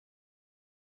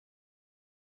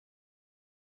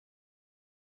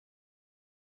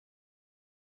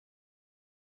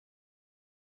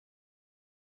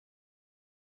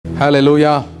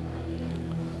ஹல்லேலூயா,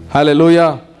 ஹல்லேலூயா.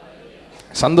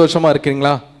 சந்தோஷமா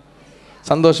இருக்கிறீங்களா?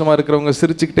 சந்தோஷமா இருக்கிறவங்க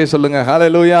சிரிச்சுக்கிட்டே சொல்லுங்க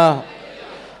ஹல்லேலூயா.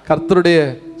 கர்த்தருடைய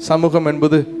சமூகம்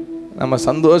என்பது நம்ம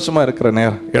சந்தோஷமா இருக்கிற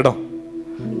நேரம், இடம்.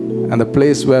 அந்த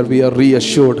place where we are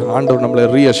reassured. ஆண்டவர் நம்மளை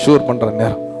ரீஅஷ்யூர் பண்ற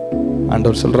நேரம்.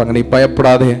 ஆண்டவர் சொல்றாங்க, நீ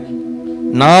பயப்படாதே,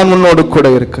 நான் உன்னோடு கூட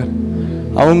இருக்கிறேன்.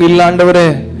 அவங்க இல்ல ஆண்டவரே,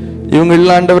 இவங்க இல்ல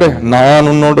ஆண்டவரே, நான்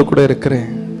உன்னோடு கூட இருக்கிறேன்.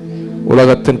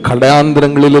 உலகத்தின்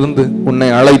கடையாந்திரங்களிலிருந்து உன்னை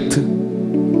அழைத்து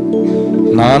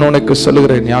நான் உனக்கு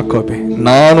சொல்லுகிறேன், யாக்கோபே,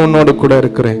 நான் உன்னோடு கூட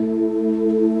இருக்கிறேன்,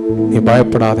 நீ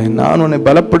பயப்படாதே, நான் உன்னை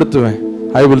பலப்படுத்துவேன்.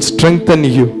 I will strengthen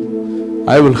you,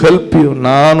 I will help you.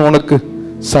 நான் உனக்கு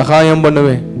சகாயம்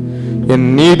பண்ணுவேன். என்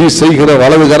நீதி செய்கிற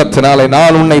வலது கரத்தினாலே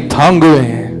நான் உன்னை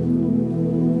தாங்குவேன்.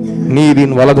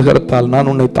 நீதியின் வலது கரத்தால் நான்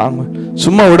உன்னை தாங்குவேன்.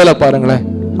 சும்மா விடல பாருங்களேன்.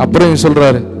 அப்புறம்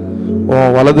சொல்றாரு,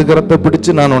 உன் வலது கரத்தை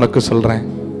பிடிச்சு நான் உனக்கு சொல்றேன்.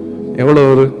 எவ்வளவு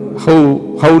ஒரு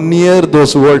how near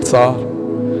those words are.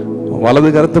 வலது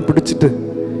கரத்தை பிடிச்சிட்டு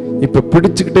இப்ப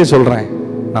பிடிச்சுக்கிட்டே சொல்றேன்,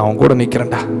 நான் உன் கூட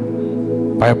நிக்கிறேன்டா,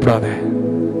 பயப்படாத,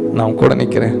 நான் உன் கூட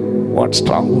நிக்கிறேன். What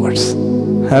strong words.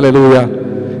 Hallelujah.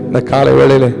 இந்த காலை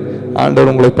வேளையில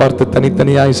ஆண்டவர் உங்களை பார்த்து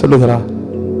தனித்தனியாய் சொல்லுகிறார்,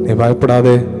 நீ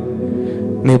பயப்படாதே,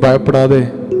 நீ பயப்படாதே.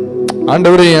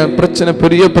 ஆண்டவரே, என் பிரச்சனை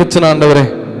பெரிய பிரச்சனை ஆண்டவரே,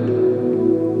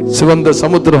 சிவந்த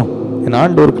சமுத்திரம் என்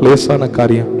ஆண்டவருக்கு லேசான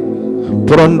காரியம்.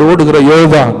 புரண்டு ஓடுகிற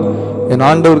யோவா என்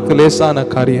ஆண்டவருக்கு லேசான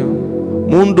காரியம்.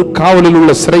 3 காவலில்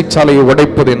உள்ள சிறைச்சாலையை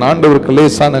உடைப்பது என் ஆண்டவருக்கு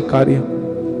லேசான காரியம்.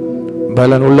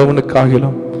 பலன்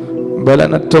உள்ளவனுக்காகிலும்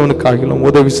பலனற்றவனுக்காகிலும்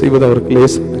உதவி செய்வது அவருக்கு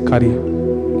லேசான காரியம்.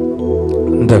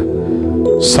 இந்த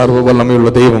சர்வ வல்லமையுள்ள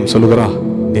தெய்வம் சொல்லுகிறா,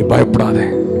 நீ பயப்படாதே,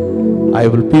 I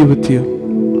will be with you.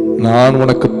 நான்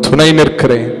உனக்கு துணை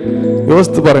நிற்கிறேன்.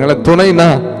 யோசித்து பாருங்களேன், துணைனா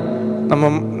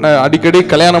நம்ம அடிக்கடி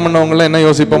கல்யாணம் பண்ணவங்கள என்ன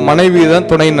யோசிப்போம், மனைவி தான்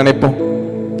துணைன்னு நினைப்போம்.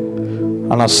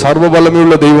 ஆனா சர்வ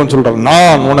வல்லமையுள்ள தெய்வம் சொல்ற,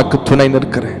 நான் உனக்கு துணை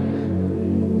நிற்கிறேன்.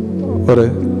 ஒரு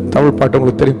தமிழ் பாட்டு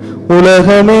உங்களுக்கு தெரியும்,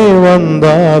 உலகமே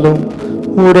வந்தாலும்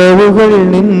உறவுகள்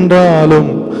நின்றாலும்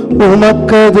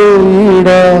உமக்கது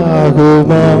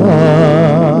ஈடாகுமா.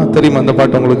 தெரியுமா அந்த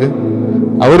பாட்டு உங்களுக்கு?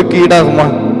 அவருக்கு ஈடாகுமா?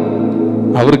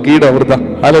 அவருக்கு ஈடு அவர்தான்.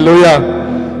 Hallelujah.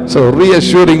 So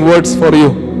reassuring words for you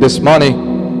this morning.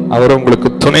 அவர் உங்களுக்கு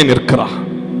துணை நிற்கிறார்.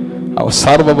 அவர்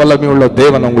சர்வ வல்லமை உள்ள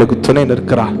தேவன் உங்களுக்கு துணை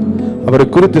நிற்கிறார். அவரை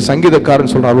குறித்து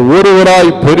சங்கீதக்காரன் சொல்றார்,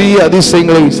 ஒருவராய் பெரிய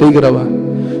அதிசயங்களை செய்கிறவர்.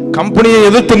 கம்பெனியை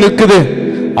எதிர்த்து நிற்குது,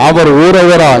 அவர்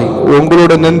ஒருவராய்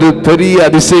உங்களோட நின்று பெரிய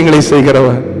அதிசயங்களை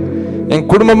செய்கிறவர். என்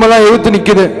குடும்பமெல்லாம் எதிர்த்து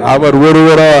நிற்குது, அவர்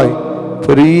ஒருவராய்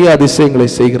பெரிய அதிசயங்களை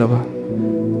செய்கிறவர்.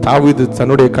 தாவீது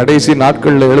தன்னுடைய கடைசி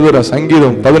நாட்கள்ல எழுதுற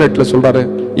சங்கீதம் 18 சொல்றாரு,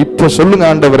 இப்ப சொல்லுங்க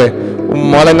ஆண்டவரே,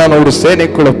 உம்மாலே நான் ஒரு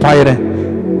சேனைக்குள்ள பாயிறேன்,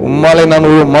 உம்மாலே நான்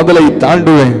ஒரு மதலை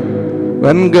தாண்டுவேன்,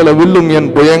 வெண்கல வில்லும் என்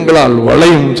புயங்களால்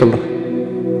வளையும் சொல்றேன்.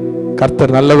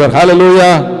 கர்த்தர் நல்லவர். ஹல்லேலூயா.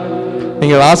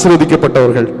 நீங்கள்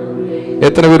ஆசீர்வதிக்கப்பட்டவர்கள்.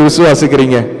 எத்தனை பேர்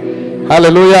விசுவாசிக்கிறீங்க?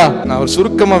 ஹல்லேலூயா. நான் ஒரு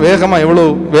சுருக்கமா வேகமா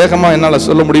எவ்வளவு வேகமா என்னால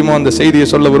சொல்ல முடியுமோ அந்த செய்தியை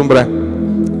சொல்ல விரும்புறேன்.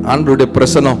 ஆண்டவருடைய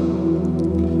பிரசன்னம்,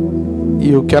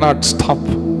 you cannot stop.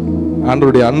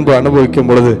 ஆண்டவருடைய அன்பு அனுபவிக்கும்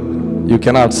பொழுது you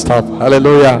cannot stop.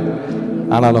 ஹல்லேலூயா.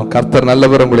 ஆனாலும் கர்த்தர்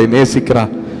நல்லவர், உங்களை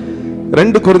நேசிக்கிறார்.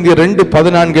 2 கொரிந்தியர்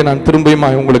 2:14 நான் திரும்பியுமா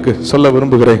உங்களுக்கு சொல்ல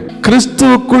விரும்புகிறேன்.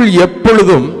 கிறிஸ்துவுக்குள்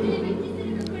எப்பொழுதும்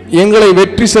எங்களை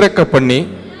வெற்றி சிறக்க பண்ணி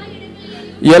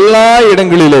எல்லா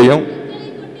இடங்களிலேயும்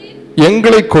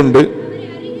எங்களை கொண்டு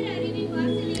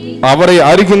அவரை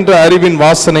அறிகின்ற அறிவின்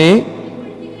வாசனையை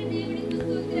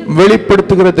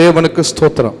வெளிப்படுத்துகிற தேவனுக்கு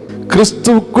ஸ்தோத்திரம்.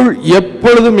 கிறிஸ்துவுக்குள்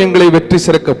எப்பொழுதும் எங்களை வெற்றி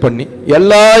சிறக்க பண்ணி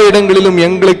எல்லா இடங்களிலும்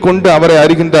எங்களை கொண்டு அவரை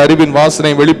அறிகின்ற அறிவின்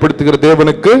வாசனை வெளிப்படுத்துகிற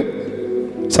தேவனுக்கு,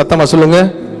 சத்தமா சொல்லுங்க,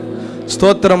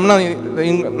 ஸ்தோத்திரம்னா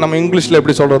நம்ம இங்கிலீஷ்ல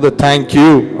எப்படி சொல்றது? தேங்க்யூ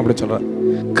அப்படி சொல்ற.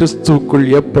 கிறிஸ்துவுக்குள்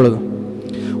எப்பொழுதும்.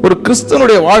 ஒரு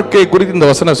கிறிஸ்தனுடைய வாழ்க்கையை குறித்து இந்த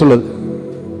வசனம் சொல்லுது.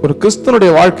 ஒரு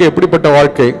கிறிஸ்தனுடைய வாழ்க்கை எப்படிப்பட்ட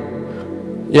வாழ்க்கை?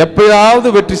 எப்பயாவது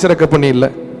வெற்றி சிறக்க பண்ணி இல்லை.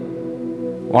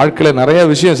 வாழ்க்கையில நிறைய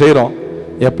விஷயம் செய்யறோம்,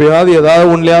 எப்பயாவது ஏதாவது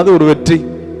ஒன்றையாவது ஒரு வெற்றி,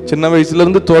 சின்ன வயசுல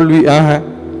இருந்து தோல்வி.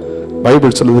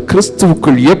 பைபிள் சொல்லுது,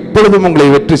 கிறிஸ்துவுக்குள் எப்பொழுதும் உங்களை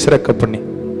வெற்றி சிறக்க பண்ணி.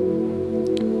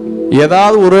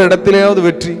 ஏதாவது ஒரு இடத்திலேயாவது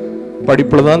வெற்றி,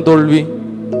 படிப்புல தான் தோல்வி,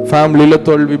 ஃபேமிலியில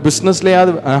தோல்வி,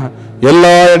 பிசினஸ்லயாவது,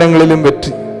 எல்லா இடங்களிலும்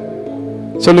வெற்றி.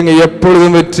 சொல்லுங்க,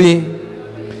 எப்பொழுதும் வெற்றி,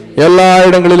 எல்லா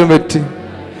இடங்களிலும் வெற்றி,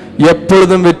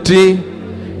 எப்பொழுதும் வெற்றி,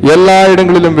 எல்லா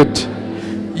இடங்களிலும் வெற்றி.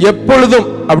 எப்பொழுதும்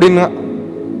அப்படின்னா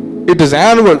it is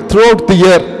annual, through out the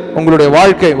year. உங்களுடைய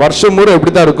வாழ்க்கை வருஷம் முறை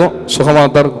எப்படி தான் இருக்கும்? சுகமாக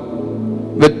தான் இருக்கும்,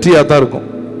 வெற்றியாக தான் இருக்கும்,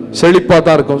 செழிப்பாக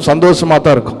தான் இருக்கும், சந்தோஷமாக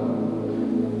தான் இருக்கும்.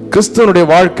 கிறிஸ்துவனுடைய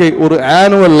வாழ்க்கை ஒரு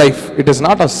annual life. It is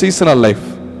not a seasonal life.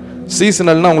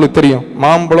 சீசனல்னா உங்களுக்கு தெரியும்,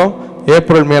 மாம்பழம்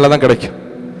ஏப்ரல் மேல தான் கிடைக்கும்.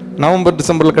 நவம்பர்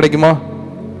டிசம்பர்ல கிடைக்குமா?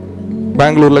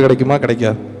 பெங்களூர்ல கிடைக்குமா?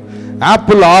 கிடைக்காது.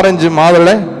 ஆப்பிள், ஆரஞ்சு,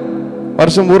 மாதுளை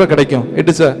வருஷம் பூரா கிடைக்கும். It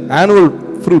is an annual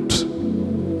fruit.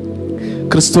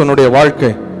 கிறிஸ்துவனுடைய வாழ்க்கை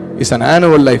இஸ் an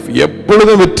annual life.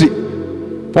 எப்பொழுதும் வெற்றி.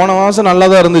 போன மாசம் நல்லா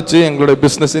தான் இருந்துச்சு எங்களுடைய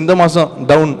பிசினஸ், இந்த மாசம்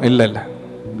டவுன். இல்லை.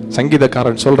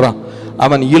 சங்கீதக்காரன் சொல்றான்,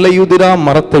 அவன் இலையுதிரா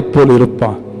மரத்தை போல்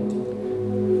இருப்பான்.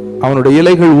 அவனுடைய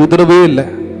இலைகள் உதிரவே இல்லை.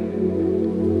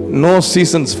 No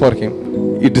seasons for him.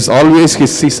 It is always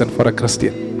his season for a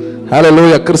Christian.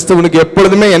 Hallelujah. கிறிஸ்துவனுக்கு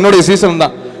எப்பொழுதுமே என்னுடைய சீசன்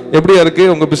தான். எப்படியா இருக்கு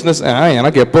உங்க பிசினஸ்?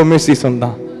 எனக்கு எப்பவுமே சீசன்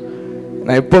தான்.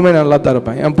 நான் எப்பவுமே நல்லா தான்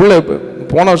இருப்பேன். என் பிள்ளை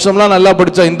போன வருஷம்லாம் நல்லா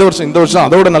படிச்சா, இந்த வருஷம்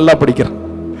அதோட நல்லா படிக்கிறான்.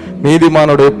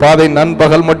 நீதிமானுடைய பாதை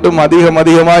நண்பகல் மட்டும்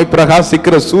அதிகமாய்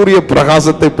பிரகாசிக்கிற சூரிய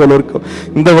பிரகாசத்தை போல இருக்கும்.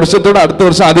 இந்த வருஷத்தோட அடுத்த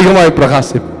வருஷம் அதிகமாய்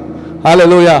பிரகாசிக்கும்.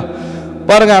 ஹல்லேலூயா.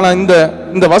 பாருங்க, ஆனா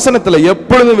இந்த வசனத்துல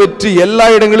எப்பொழுதும் வெற்றி, எல்லா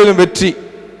இடங்களிலும் வெற்றி.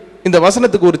 இந்த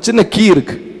வசனத்துக்கு ஒரு சின்ன கீ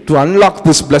இருக்கு. To unlock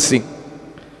this blessing,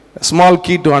 small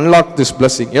key to unlock this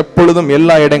blessing. எப்பொழுதும்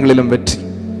எல்லா இடங்களிலும் வெற்றி.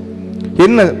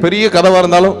 என்ன பெரிய கதவா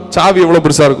இருந்தாலும் சாவி எவ்வளவு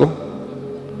பெருசா இருக்கும்?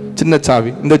 சின்ன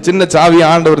சாவி. இந்த சின்ன சாவி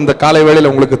ஆண்டவர் இந்த காலை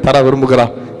வேளையில உங்களுக்கு தர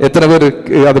விரும்புகிறார். எத்தனை பேர்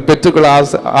அதை பெற்றுக்கொள்ள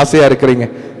ஆசையா இருக்கிறீங்க?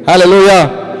 ஹல்லேலூயா.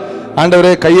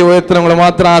 ஆண்டவரே, கையை உயர்த்துறவங்களை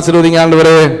மாத்திரம் ஆசீர்வதிங்க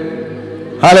ஆண்டவரே.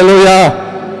 ஹல்லேலூயா.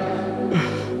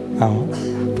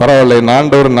 பரவாயில்லை,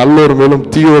 ஆண்டவர் நல்லோர் மேலும்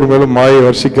தீயோர் மேலும் மாயை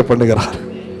வர்ஷிக்க பண்ணுகிறார்.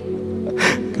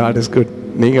 God is good.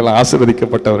 நீங்கள்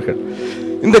ஆசீர்வதிக்கப்பட்டவர்கள்.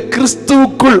 இந்த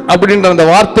கிறிஸ்துவுக்குள் அப்படின்ற அந்த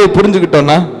வார்த்தையை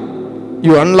புரிஞ்சுக்கிட்டோம்னா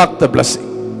you unlock the blessing.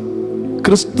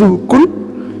 கிறிஸ்துவுக்குள்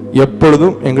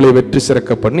எப்பொழுதும் எங்களை வெற்றி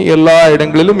சிறக்க பண்ணி எல்லா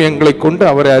இடங்களிலும் எங்களை கொண்டு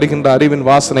அவரை அறிகின்ற அறிவின்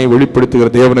வாசனை வெளிப்படுத்துகிற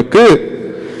தேவனுக்கு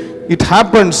it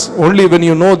happens only when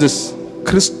you know this.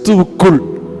 கிறிஸ்துவுக்குள்.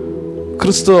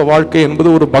 கிறிஸ்துவ வாழ்க்கை என்பது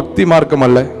ஒரு பக்தி மார்க்கம்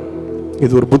அல்ல,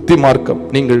 இது ஒரு புத்தி மார்க்கம்.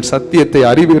 நீங்கள் சத்தியத்தை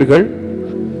அறிவீர்கள்,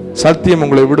 சத்தியம்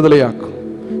உங்களை விடுதலையாக்கும்.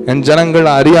 என் ஜனங்கள்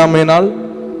அறியாமையினால்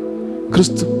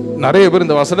கிறிஸ்து. நிறைய பேர்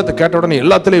இந்த வசனத்தை கேட்ட உடனே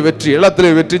எல்லாத்திலையும்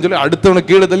வெற்றின்னு சொல்லி அடுத்தவனை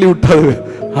கீழே தள்ளி விட்டாரு.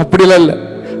 அப்படிலாம் இல்லை.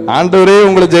 ஆண்டவரே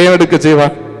உங்களை ஜெயம் எடுக்க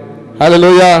செய்வார்.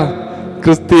 ஹல்லேலூயா.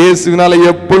 கிறிஸ்து இயேசுவினால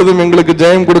எப்பொழுதும் எங்களுக்கு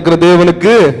ஜெயம் கொடுக்கிற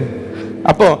தேவனுக்கு.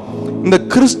 அப்போ இந்த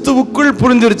கிறிஸ்துவுக்குள்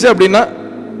புரிஞ்சிருச்சு அப்படின்னா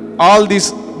all these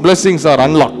blessings are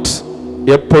unlocked.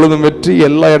 எப்பொழுதும் வெற்றி,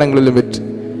 எல்லா இடங்களிலும் வெற்றி.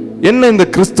 என்ன இந்த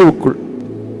கிறிஸ்துவுக்குள்?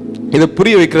 இதை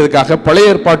புரிய வைக்கிறதுக்காக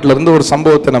பழைய ஏற்பாட்டிலிருந்து ஒரு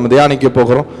சம்பவத்தை நம்ம தியானிக்க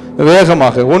போகிறோம்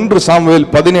வேகமாக. 1 சாமுவேல்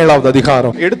 17வது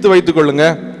அதிகாரம் எடுத்து வைத்துக் கொள்ளுங்க.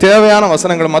 தேவையான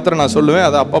வசனங்களை மாத்திரம் நான் சொல்லுவேன்,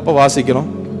 அதை அப்பப்ப வாசிக்கணும்.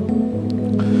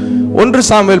 1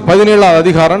 சாமுவேல் 17வது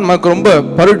அதிகாரம் நமக்கு ரொம்ப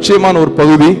பரிச்சயமான ஒரு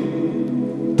பகுதி.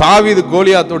 தாவீது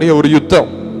கோலியாத்துடைய ஒரு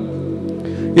யுத்தம்.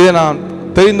 இதை நான்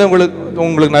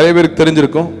உங்களுக்கு நிறைய பேருக்கு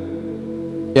தெரிஞ்சிருக்கும்.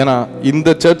 ஏன்னா இந்த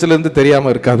சர்ச்சில் இருந்து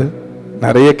தெரியாம இருக்காது,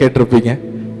 நிறைய கேட்டிருப்பீங்க.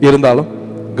 இருந்தாலும்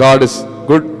God is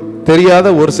good. தெரியாத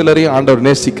ஒரு சிலரையும் ஆண்டவர்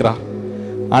நேசிக்கிறார்.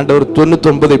 ஆண்டவர்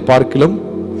 99 பார்க்கிலும்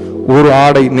ஒரு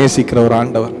ஆடை நேசிக்கிற ஒரு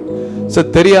ஆண்டவர்.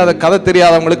 தெரியாத கதை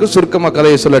தெரியாதவங்களுக்கு சுருக்கமா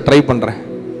கதையை சொல்ல ட்ரை பண்றேன்.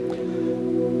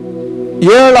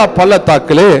 7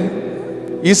 பள்ளத்தாக்கிலே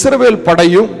இஸ்ரவேல்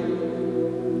படையும்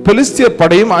பெலிஸ்தியர்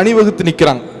படையும் அணிவகுத்து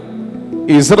நிற்கிறாங்க.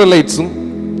 இஸ்ரேலைட்ஸும்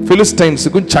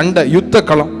பிலிஸ்டைன்ஸுக்கும் சண்டை, யுத்த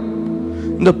களம்.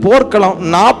 இந்த போர்க்களம்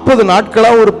 40 நாட்களா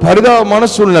ஒரு பரிதாபமான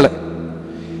சூழ்நிலை.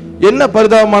 என்ன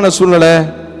பரிதாபமான சூழ்நிலை?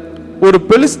 ஒரு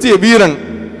பெலிஸ்திய வீரன்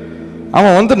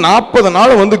அவன் 40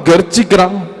 நாள்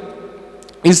கர்ச்சிக்கிறான்.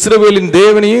 இஸ்ரவேலின்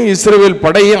தேவனையும் இஸ்ரவேல்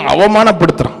படையையும்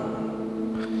அவமானப்படுத்துறான்.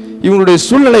 இவங்களுடைய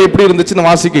சூழ்நிலை எப்படி இருந்துச்சுன்னு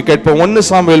வாசிக்க கேட்போம். 1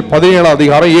 சாமுவேல் 17வது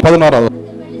அதிகாரம் 16வது.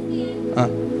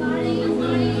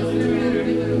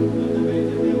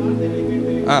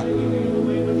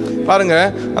 பாருங்க,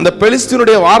 அந்த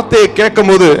பெலிஸ்தீனுடைய வார்த்தையை கேட்கும்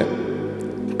போது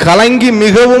கலங்கி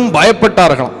மிகவும்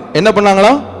பயப்பட்டார்களாம். என்ன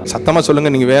பண்ணாங்களா? சத்தமா சொல்லுங்க,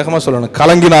 நீங்க வேகமா சொல்லணும்.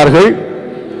 கலங்கினார்கள்,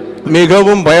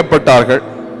 மிகவும் பயப்பட்டார்கள்.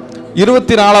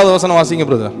 24வது வசனம் வாசிங்க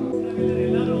பிரதர்.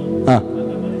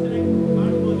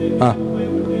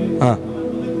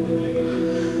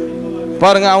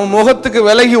 பாருங்க, அவன் முகத்துக்கு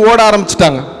விலகி ஓட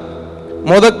ஆரம்பிச்சிட்டாங்க.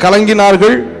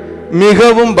 கலங்கினார்கள்,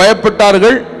 மிகவும்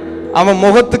பயப்பட்டார்கள், அவன்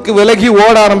முகத்துக்கு விலகி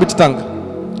ஓட ஆரம்பிச்சிட்டாங்க.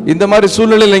 இந்த மாதிரி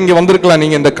சூழ்நிலையில் இங்க வந்திருக்கலாம்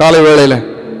நீங்க. இந்த காலை வேளையில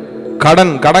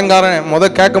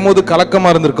கடன்காரன் கேட்கும் போது கலக்கமா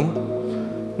இருந்திருக்கும்.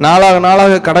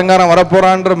 நாளாக கடன்காரன்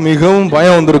வரப்போறான்ற மிகவும்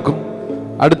பயம் வந்திருக்கும்.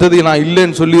 அடுத்தது நான்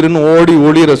இல்லைன்னு சொல்லிருன்னு ஓடி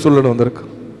ஒளிகிற சூழ்நிலை வந்திருக்கும்.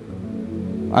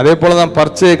 அதே போலதான்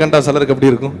பரீட்சையை கண்டா சிலருக்கு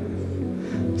அப்படி இருக்கும்.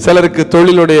 சிலருக்கு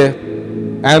தொழிலுடைய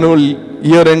ஆனுவல்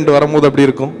இயர் எண்ட் வரும்போது அப்படி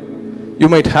இருக்கும். You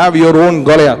might have your own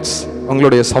கோலியாத்ஸ்,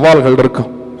 உங்களுடைய சவால்கள்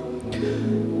இருக்கும்.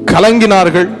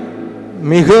 கலங்கினார்கள்,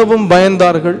 மிகவும்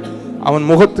பயந்தார்கள், அவன்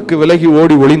முகத்துக்கு விலகி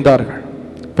ஓடி ஒளிந்தார்கள்.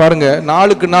 பாருங்க,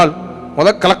 நாளுக்கு நாள்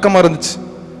கலக்கமா இருந்துச்சு.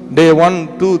 டே 1,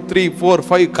 2, 3, 4,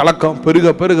 5 கலக்கம்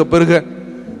பெருக பெருக பெருக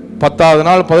 10வது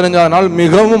நாள் 15வது நாள்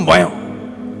மிகவும் பயம்.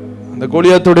 அந்த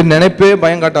கோலியாத்தோட நினைப்பே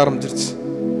பயம் காட்ட ஆரம்பிச்சிருச்சு.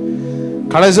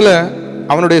 கடைசியில்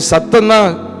அவனுடைய சத்தம் தான்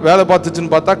வேலை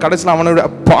பார்த்துச்சுன்னு பார்த்தா கடைசியில்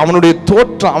அவனுடைய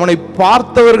தோற்றம், அவனை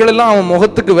பார்த்தவர்கள் எல்லாம் அவன்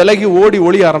முகத்துக்கு விலகி ஓடி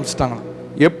ஒளிய ஆரம்பிச்சிட்டாங்க.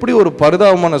 எப்படி ஒரு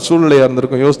பரிதாபமான சூழ்நிலையா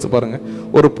இருந்திருக்கும் யோசித்து பாருங்க.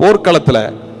 ஒரு போர்க்களத்தில்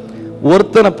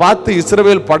ஒருத்தனை பார்த்து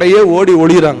இஸ்ரவேல் படையே ஓடி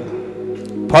ஒளிகிறாங்க.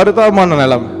 பரிதாபமான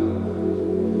நிலைமை.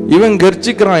 இவன்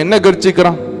கர்ச்சிக்கிறான். என்ன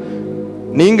கர்ச்சிக்கிறான்?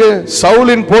 நீங்க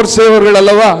சவுலின் போர் சேவர்கள்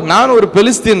அல்லவா, நான் ஒரு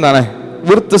பெலிஸ்தீன் தானே,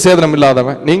 விருத்த சேதனம்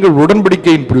இல்லாதவன், நீங்கள்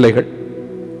உடன்படிக்கையின் பிள்ளைகள்,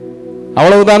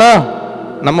 அவ்வளவுதானா?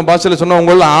 நம்ம பாஷையில சொன்ன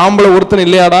உங்கள ஆம்பளை ஒருத்தன்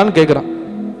இல்லையாடான்னு கேட்கிறான்.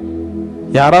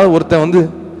 யாராவது ஒருத்தன் வந்து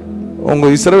உங்க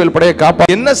இஸ்ரவேல் படையை காப்பா,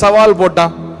 என்ன சவால்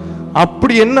போட்டான்?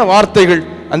 அப்படி என்ன வார்த்தைகள்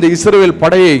அந்த இஸ்ரவேல்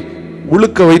படையை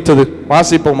உழுக்க வைத்தது?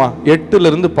 வாசிப்போமா?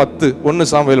 8-10, 1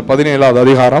 சாமுவேல் 17வது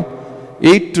அதிகாரம்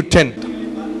 8-10.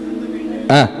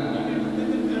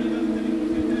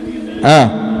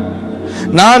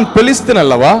 நான் பெலிஸ்தீன்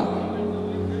அல்லவா,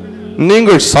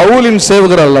 நீங்கள் சவுலின்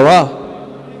சேவகர் அல்லவா,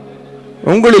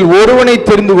 உங்களில் ஒருவனை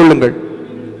தெரிந்து கொள்ளுங்கள்,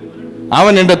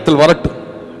 அவன் என்னிடத்தில் வரட்டும்,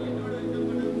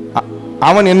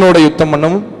 அவன் என்னோட யுத்தம்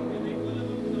பண்ணவும்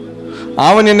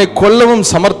அவன் என்னை கொல்லவும்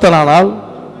சமர்த்தனானால்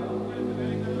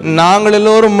நாங்கள்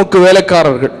எல்லோரும் உமக்கு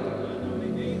வேலைக்காரர்கள்,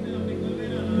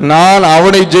 நான்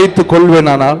அவனை ஜெயித்து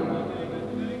கொள்வேனானால்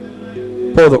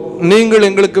போதும், நீங்கள்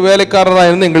எங்களுக்கு வேலைக்காரராக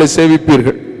இருந்து எங்களை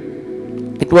சேவிப்பீர்கள்.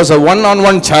 It was a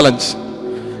one-on-one challenge.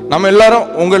 நம்ம எல்லாரும்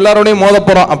உங்க எல்லாரோடையும் மோத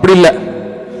போறோம் அப்படி இல்லை.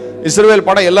 இஸ்ரவேல்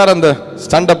படம் எல்லாரும் அந்த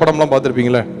சண்டை படம்லாம்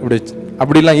பார்த்துருப்பீங்களே, இப்படி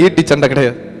அப்படிலாம் ஈட்டி சண்டை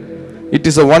கிடையாது. It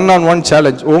is a one-on-one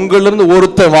challenge. உங்களிருந்து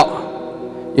ஒருத்தன் வா,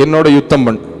 என்னோட யுத்தம்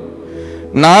பண்ணு,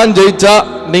 நான் ஜெயிச்சா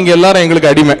நீங்க எல்லாரும்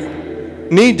எங்களுக்கு அடிமை,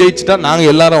 நீ ஜெயிச்சிட்டா நாங்க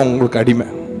எல்லாரும் உங்களுக்கு அடிமை.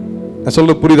 நான்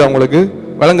சொல்றது புரியுதா உங்களுக்கு?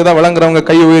 விளங்குதா? விளங்குறவங்க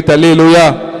கை உயர்த்தி அல்லேலூயா,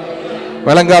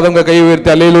 விளங்காதவங்க கை உயர்த்தி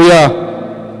அல்லேலூயா.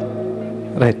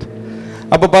 ரைட்.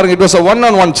 அப்ப பாருங்க, it was a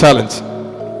one-on-one challenge.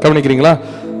 கவனிக்கிறீங்களா?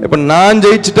 இப்ப நான்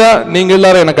ஜெயிச்சிட்டா நீங்க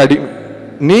எல்லாரும் எனக்கு அடிமை,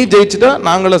 நீ ஜெயிச்சிட்டா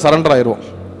நாங்களும் சரண்டர் ஆயிடுவோம்.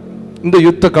 இந்த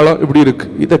யுத்த களம் இப்படி இருக்கு.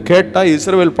 இதை கேட்டா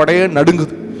இஸ்ரவேல் படையே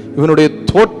நடுங்குது. இவனுடைய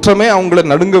தோற்றமே அவங்கள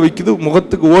நடுங்க வைக்குது.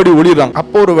 முகத்துக்கு ஓடி ஒளிறாங்க.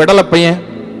 அப்போ ஒரு வெடலை பையன்,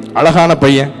 அழகான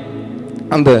பையன்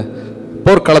அந்த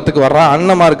போர்க்களத்துக்கு வர்றான்.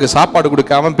 அண்ணமாருக்கு சாப்பாடு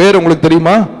கொடுக்க. அவன் பேர் உங்களுக்கு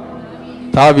தெரியுமா?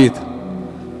 தாவீத்.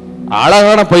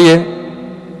 அழகான பையன்.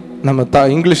 நம்ம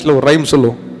இங்கிலீஷ்ல ஒரு ரைம்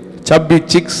சொல்லுவோம், சப்பி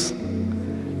சிக்ஸ்,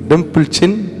 டிம்பிள்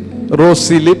சின்,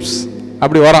 ரோசி லிப்ஸ்.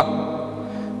 அப்படி வரான்.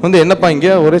 வந்து என்னப்பா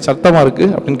இங்கே ஒரே சத்தமா இருக்கு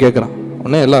அப்படின்னு கேட்குறான்.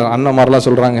 உடனே எல்லாம் அண்ணமாரெலாம்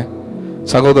சொல்றாங்க,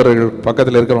 சகோதரர்கள்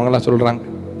பக்கத்தில் இருக்கிறவங்கலாம் சொல்றாங்க,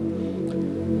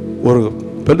 ஒரு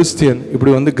பெலிஸ்தியன்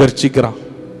இப்படி வந்து கர்ச்சிக்கிறான்,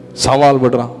 சவால்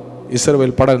விடுறான்,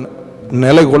 இஸ்ரவேல் பட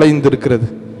நிலை குலைந்து இருக்கிறது,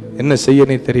 என்ன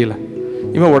செய்யனே தெரியல.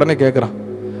 இவன் உடனே கேட்குறான்,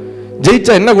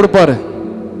 ஜெயிச்சா என்ன கொடுப்பாரு,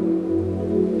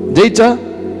 ஜெயிச்சா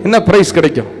என்ன பிரைஸ்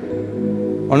கிடைக்கும்?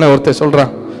 உடனே ஒருத்தர்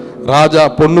சொல்றான், ராஜா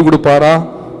பொண்ணு கொடுப்பாரா,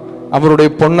 அவருடைய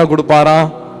பொண்ணை கொடுப்பாரா,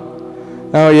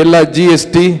 எல்லா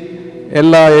ஜிஎஸ்டி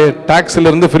எல்லா டாக்ஸ்ல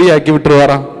இருந்து ஃப்ரீ ஆக்கி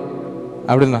விட்டுருவாரா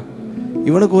அப்படின்னா.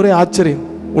 இவனுக்கு ஒரே ஆச்சரியம்.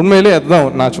 உண்மையிலே அதுதான்,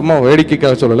 நான் சும்மா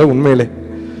வேடிக்கைக்காக சொல்லலை, உண்மையிலே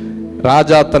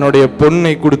ராஜா தன்னுடைய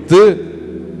பொண்ணை கொடுத்து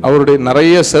அவருடைய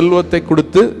நிறைய செல்வத்தை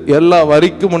கொடுத்து எல்லா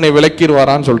வரிக்கும் முன்னே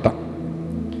விலக்கிடுவாரான்னு சொல்லிட்டான்.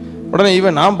 உடனே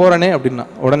இவன் நான் போறேனே அப்படின்னா.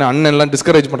 உடனே அண்ணன் எல்லாம்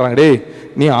டிஸ்கரேஜ் பண்றாங்க, டேய்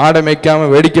நீ ஆடை மேய்க்காம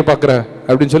வேடிக்கை பார்க்குற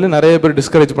அப்படின்னு சொல்லி நிறைய பேர்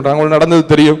டிஸ்கரேஜ் பண்றாங்க. உங்களுக்கு நடந்தது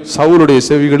தெரியும், சவுலுடைய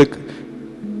செவிகளுக்கு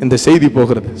இந்த செய்தி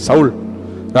போகிறது. சவுல்,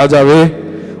 ராஜாவே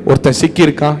ஒருத்தன் சிக்கி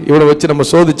இருக்கான், இவனை வச்சு நம்ம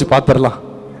சோதிச்சு பார்த்துடலாம்,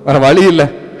 வேற வழி இல்லை,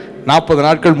 40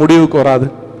 நாட்கள் முடிவுக்கு வராது.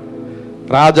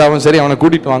 ராஜாவும் சரி அவனை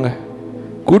கூட்டிட்டு வாங்க.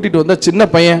 கூட்டிட்டு வந்தா சின்ன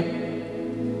பையன்,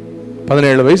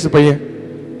 17 வயசு பையன்,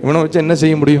 இவனை வச்சு என்ன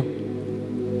செய்ய முடியும்?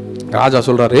 ராஜா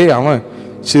சொல்றாரு, அவன்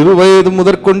சிறு வயது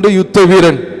முதற்கொண்டு யுத்த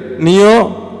வீரன், நீயோ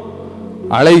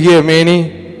அழகிய மேனி,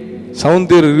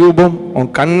 சௌந்தர்ய ரூபம்,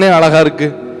 உன் கண்ணே அழகா இருக்கு,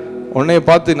 உன்னைய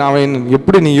பார்த்து நான்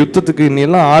எப்படி நீ யுத்தத்துக்கு நீ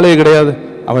எல்லாம் ஆளே கிடையாது.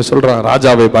 அவன் சொல்றான்,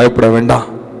 ராஜாவை பயப்பட வேண்டாம்.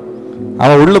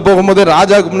 அவன் உள்ள போகும்போதே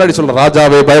ராஜாவுக்கு முன்னாடி சொல்றான்,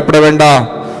 ராஜாவை பயப்பட வேண்டாம்,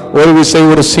 ஒரு விசை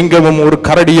ஒரு சிங்கமும் ஒரு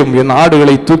கரடியும் என்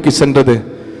ஆடுகளை தூக்கி சென்றது,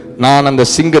 நான் அந்த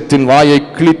சிங்கத்தின் வாயை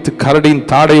கிழித்து கரடியின்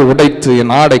தாடையை உடைத்து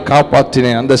என் ஆடை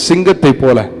காப்பாற்றினேன். அந்த சிங்கத்தை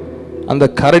போல அந்த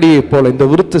கரடியை போல இந்த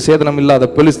விருத்த சேதனம் இல்லாத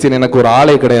பெலிஸ்தீன் எனக்கு ஒரு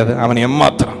ஆளே கிடையாது, அவன்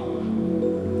ஏமாத்துறான்.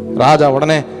 ராஜா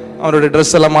உடனே அவருடைய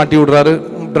ட்ரெஸ் எல்லாம் மாட்டி விடுறாரு.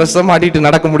 ட்ரெஸ்ஸை மாட்டிட்டு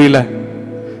நடக்க முடியல,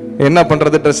 என்ன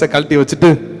பண்றது? ட்ரெஸ்ஸை கழட்டி வச்சுட்டு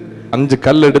 5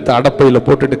 கல் எடுத்து அடப்பையில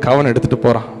போட்டுட்டு கவன் எடுத்துட்டு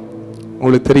போறான்.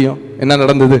 உங்களுக்கு தெரியும் என்ன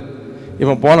நடந்தது?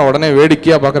 இவன் போன உடனே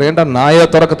வேடிக்கையா பாக்குறேன், ஏன்டா நாயா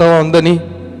துறக்கத்தவா வந்த நீ,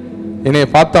 என்னைய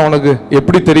பார்த்தா அவனுக்கு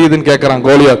எப்படி தெரியுதுன்னு கேட்கறான்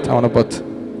கோலியாத். அவனை பார்த்து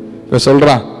இவன்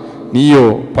சொல்றான், நீயோ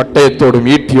பட்டயத்தோடும்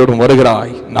ஈட்டியோடும்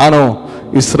வருகிறாய், நானோ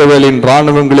இஸ்ரவேலின்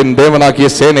இராணுவங்களின் தேவனாகிய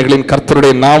சேனைகளின்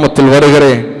கர்த்தருடைய நாமத்தில்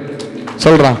வருகிறேன்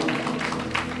சொல்றான்.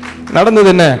 நடந்தது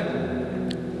என்ன?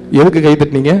 எதுக்கு கை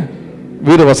தட்டினீங்க?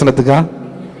 வீர வசனத்துக்கா?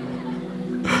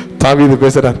 தாவீது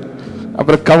பேசுறார்,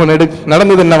 அப்புறம் கவன் எடு.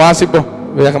 நடந்தது என்ன வாசிப்போம்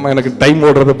வேகமா, எனக்கு டைம்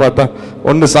ஓடுறது பார்த்தா.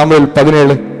 1 சாமுவேல்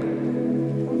 17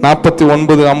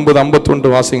 49 50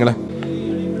 51 வாசிங்களேன்.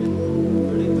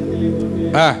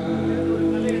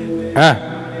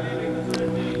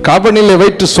 கவனில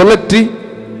வைத்து சொல்லற்றி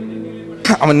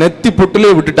அவன் நெத்தி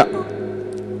புட்டிலே விட்டுட்டான்.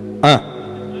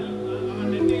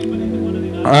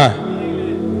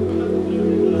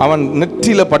 அவன்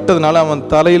நெற்றியில பட்டதுனால அவன்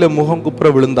தலையில முகம் குப்புற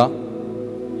விழுந்தான்.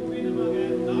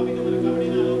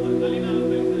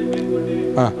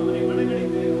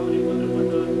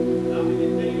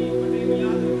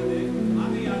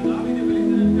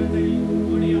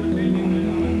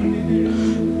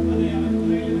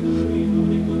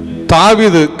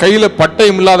 தாவீது கையில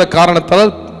பட்டயம் இல்லாத காரணத்தால்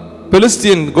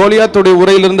பெலிஸ்தியன் கோலியாத்துடைய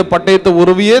உரையிலிருந்து பட்டயத்தை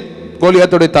உருவியே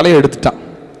கோலியாத்துடைய தலையை எடுத்துட்டான்.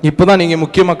 இப்பதான் நீங்க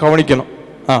முக்கியமா கவனிக்கணும்.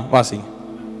 வாசிங்க.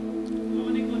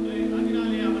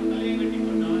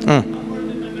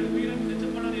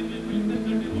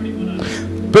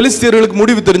 பெலிஸ்தியர்களுக்கு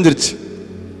முடிவு தெரிஞ்சிருச்சு.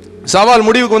 சவால்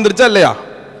முடிவுக்கு வந்துருச்சா இல்லையா?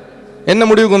 என்ன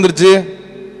முடிவுக்கு வந்துருச்சு?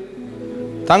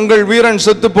 தங்கள் வீரன்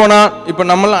செத்து போனா இப்ப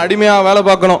நம்மளாம் அடிமையா வேலை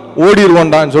பார்க்கணும்,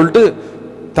 ஓடிடுவோண்டான்னு சொல்லிட்டு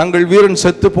தங்கள் வீரன்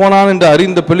செத்து போனான் என்று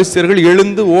அறிந்த பெலிஸ்தியர்கள்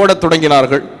எழுந்து ஓடத்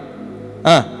தொடங்கினார்கள்.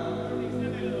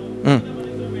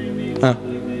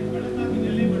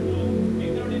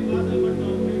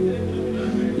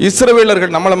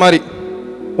 இஸ்ரவேலர்கள் நம்மள மாதிரி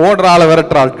ஓடுற ஆளை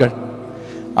விரட்டுற ஆட்கள்.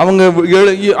 அவங்க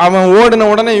அவன் ஓடின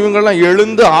உடனே இவங்கெல்லாம்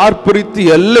எழுந்து ஆர்ப்பரித்து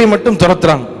எல்லை மட்டும்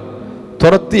துரத்துறாங்க.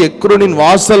 துரத்தி எக்ரோனின்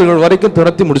வாசல்கள் வரைக்கும்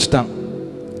துரத்தி முடிச்சிட்டாங்க.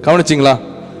 கவனிச்சிங்களா?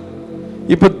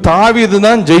 இப்ப தாவீது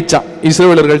தான் ஜெயிச்சான்.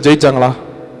 இஸ்ரவேலர்கள் ஜெயிச்சாங்களா?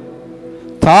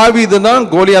 தாவீது தான்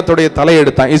கோலியாத்துடைய தலை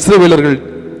எடுத்தான். இஸ்ரவேலர்கள்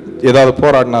ஏதாவது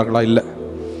போராடினார்களா? இல்லை.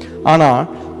 ஆனா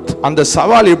அந்த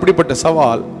சவால் எப்படிப்பட்ட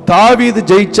சவால்? தாவீது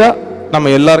ஜெயிச்சா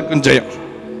நம்ம எல்லாருக்கும் ஜெயம்.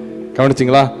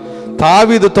 கவனிச்சிங்களா?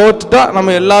 தாவீது தோற்றுட்டா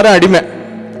நம்ம எல்லாரும் அடிமை.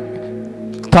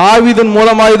 தாவீதின்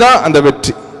மூலமாய் தான் அந்த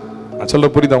வெற்றி. நான் சொல்ற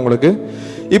புரியுதா உங்களுக்கு?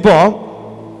 இப்போ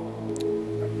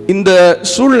இந்த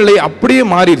சூழ்நிலை அப்படியே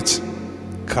மாறிடுச்சு.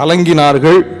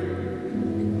 கலங்கினார்கள்,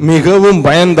 மிகவும்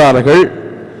பயந்தார்கள்,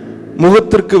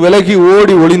 முகத்திற்கு விலகி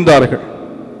ஓடி ஒளிந்தார்கள்.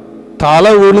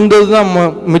 தலை விழுந்ததுதான்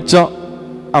மிச்சம்.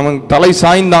 அவன் தலை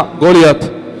சாய்ந்தான் கோலியாத்.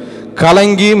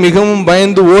 கலங்கி மிகவும்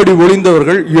பயந்து ஓடி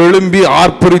ஒளிந்தவர்கள் எழும்பி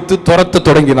ஆர்ப்பரித்து துரத்த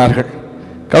தொடங்கினார்கள்.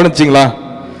 கவனிச்சிங்களா?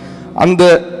 அந்த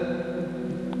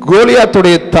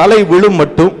கோலியாத்துடைய தலை விழும்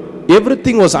மட்டும்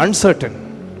எவ்ரிதிங் வாஸ் அன்சர்டன்.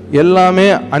 எல்லாமே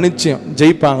அனிச்சயம்.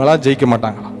 ஜெயிப்பாங்களா ஜெயிக்க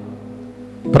மாட்டாங்களா?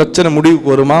 பிரச்சனை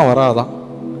முடிவுக்கு வருமா வராதா?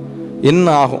 என்ன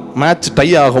ஆகும்? மேட்ச் டை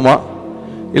ஆகுமா,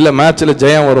 இல்ல மேட்ச்ல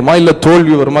ஜெயம் வருமா, இல்ல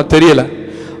தோல்வி வருமா தெரியல.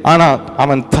 ஆனா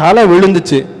அவன் தலை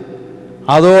விழுந்துச்சு.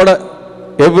 அதோட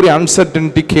every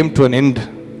uncertainty came to an end.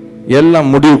 எல்லாம்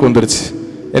முடிவுக்கு வந்துருச்சு.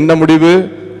 என்ன முடிவு?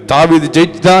 தாவீது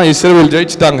ஜெயிச்சுட்டான், இஸ்ரவேல்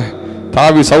ஜெயிச்சுட்டாங்க.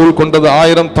 சவுல் கொண்டது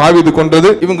 1000, தாவீது கொண்டது.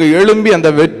 இவங்க எழும்பி அந்த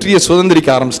வெற்றியை சுதந்திரிக்க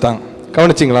ஆரம்பிச்சிட்டாங்க.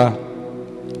 கவனிச்சிங்களா?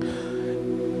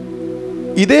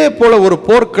 இதே போல ஒரு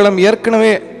போர்க்களம்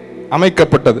ஏற்கனவே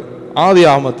அமைக்கப்பட்டது. ஆதி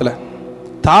ஆகமத்தில்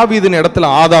தாவீதின் இடத்துல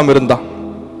ஆதாம் இருந்தான்.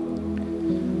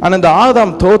 ஆனா இந்த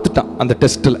ஆதாம் தோத்துட்டான் அந்த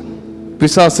டெஸ்ட்ல.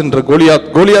 பிசாசுன்ற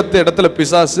கோலியாத்து இடத்துல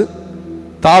பிசாசு,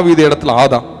 தாவீது இடத்துல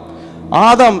ஆதாம்.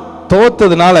 ஆதாம்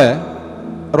தோத்ததுனால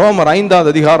ரோமர்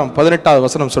 5வது அதிகாரம் 18வது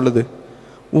வசனம் சொல்லுது,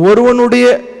 ஒருவனுடைய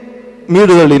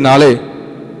மீறுதலினாலே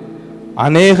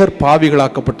அநேகர்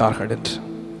பாவிகளாக்கப்பட்டார்கள் என்று.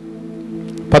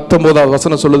 19வது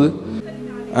வசனம் சொல்லுது,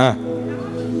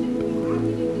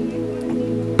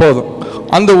 போதும்.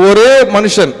 அந்த ஒரே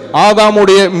மனுஷன்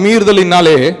ஆதாமுடைய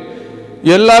மீறுதலினாலே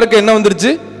எல்லாருக்கும் என்ன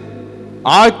வந்துருச்சு?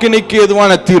 ஆக்கினைக்கு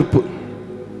எதுவான தீர்ப்பு.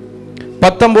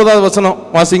 19வது வசனம்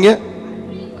வாசிங்க.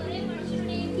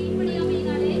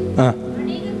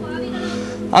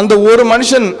 அந்த ஒரு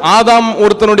மனுஷன் ஆதாம்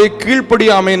ஒருத்தனுடைய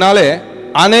கீழ்ப்படியாமையினாலே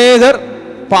அநேகர்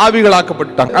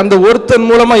பாவிகளாக்கப்பட்டாங்க. அந்த ஒருத்தன்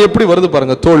மூலமா எப்படி வருது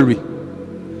பாருங்க தோல்வி.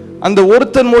 அந்த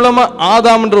ஒருத்தன் மூலமா,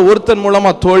 ஆதாம் என்ற ஒருத்தன்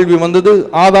மூலமா தோல்வி வந்தது.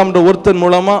 ஆதாம் என்ற ஒருத்தன்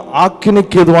மூலமா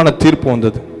ஆக்கினைக்கு எதுவான தீர்ப்பு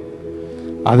வந்தது.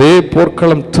 அதே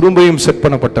போர்க்களம் திரும்பியும் செட்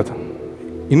பண்ணப்பட்டது,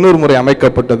 இன்னொரு முறை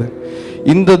அமைக்கப்பட்டது.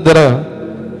 இந்த தடவை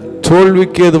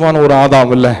தோல்விக்கு எதுவான ஒரு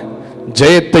ஆதாம் இல்ல,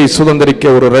 ஜெயத்தை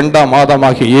சுதந்திரிக்க ஒரு 2ஆம்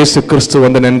ஆதாமாகிய இயேசு கிறிஸ்து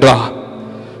வந்து நின்றா.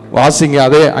 வாசிங்க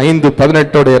அதே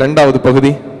 5:18 2வது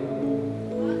பகுதி.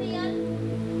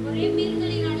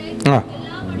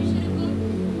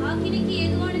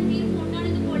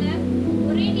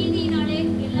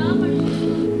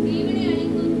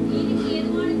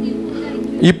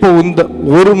 இப்போ இந்த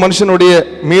ஒரு மனுஷனுடைய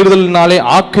மீறுதலினாலே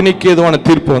ஆக்கினைக்கு ஏதுவான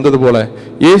தீர்ப்பு வந்தது போல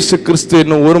இயேசு கிறிஸ்து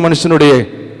என்னும் ஒரு மனுஷனுடைய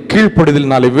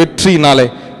கீழ்ப்படிதலினாலே, வெற்றியினாலே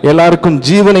எல்லாருக்கும்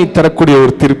ஜீவனை தரக்கூடிய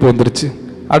ஒரு தீர்ப்பு வந்துருச்சு.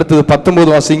 அடுத்தது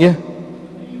 19 வாசிங்க.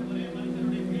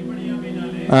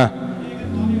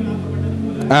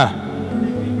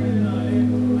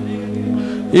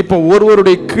 இப்போ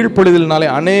ஒருவருடைய கீழ்ப்படிதலினாலே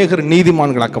அநேகர்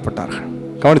நீதிமான்களாக்கப்பட்டார்கள்.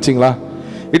 கவனிச்சிங்களா?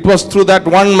 It was through that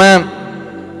one man,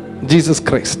 Jesus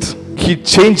Christ. He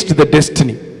changed the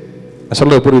destiny.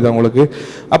 சொல்றது புரியுதா உங்களுக்கு?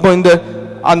 அப்போ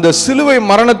அந்த சிலுவை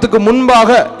மரணத்துக்கு முன்பாக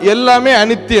எல்லாமே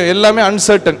அனித்தியம், எல்லாமே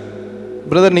அன்சர்டன்.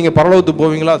 பிரதர் நீங்க பரலோகத்துக்கு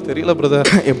போவீங்களா தெரியல பிரதர்,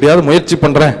 எப்படியாவது முயற்சி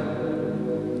பண்றேன்.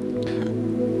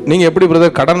 நீங்க எப்படி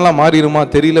பிரதர், கடன்லாம் மாறிடுமா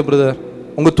தெரியல பிரதர்,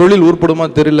 உங்க தொழில் உருப்படுமா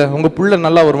தெரியல, உங்க பிள்ளை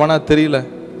நல்லா வருமானா தெரியல,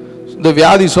 இந்த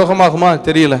வியாதி சுகமாகுமா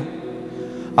தெரியல.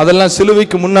 அதெல்லாம்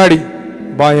சிலுவைக்கு முன்னாடி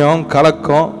பயம்,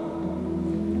 கலக்கம்,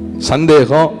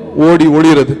 சந்தேகம் ஓடி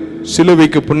ஒளிகிறது.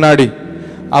 சிலுவைக்கு பின்னாடி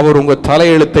அவர் உங்க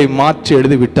தலையெழுத்தை மாற்றி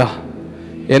எழுதி விட்டா.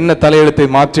 என்ன தலையெழுத்தை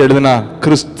மாற்றி எழுதினா?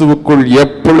 கிறிஸ்துவுக்குள்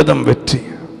எப்பொழுதும் வெற்றி.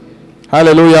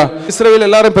 ஹல்லேலூயா. இஸ்ரவேல்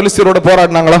எல்லாரும் பெலிஸ்தியரோட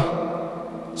போராடினாங்களா?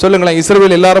 சொல்லுங்களேன்.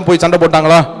 இஸ்ரவேல் எல்லாரும் போய் சண்டை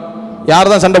போட்டாங்களா?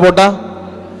 யார் தான் சண்டை போட்டா?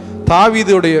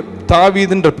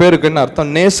 தாவீதுன்ற பேருக்கு என்ன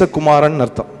அர்த்தம்? நேசகுமாரன்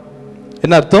அர்த்தம்.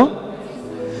 என்ன அர்த்தம்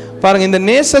பாருங்க. இந்த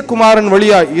நேசகுமாரன்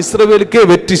வழியா இஸ்ரவேலுக்கே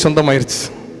வெற்றி சொந்தமாயிருச்சு.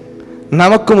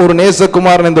 நமக்கும் ஒரு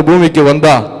நேசகுமாரன் இந்த பூமிக்கு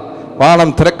வந்தா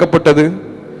வானம் திறக்கப்பட்டது,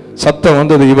 சத்தம்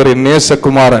வந்தது, இவர் என்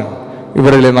நேசகுமாரன்,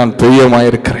 இவரிலே நான்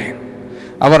பிரியமாயிருக்கிறேன்.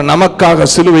 அவர் நமக்காக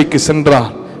சிலுவைக்கு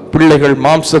சென்றார். பிள்ளைகள்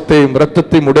மாம்சத்தையும்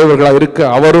இரத்தத்தையும் உடையவர்களாக இருக்க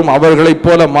அவரும் அவர்களைப்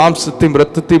போல மாம்சத்தையும்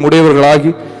இரத்தத்தையும்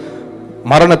உடையவர்களாகி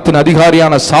மரணத்தின்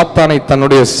அதிகாரியான சாத்தானை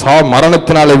தன்னுடைய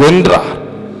மரணத்தினாலே வென்றார்.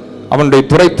 அவனுடைய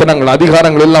துரைத்தனங்கள்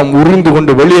அதிகாரங்கள் எல்லாம் உறிந்து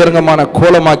கொண்டு வெளியரங்கமான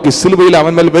கோலமாக்கி சிலுவையில்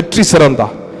அவன் மேல் வெற்றி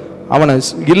சிறந்தார். அவனை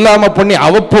இல்லாம பண்ணி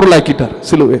அவப்பொருளாக்கிட்டார்.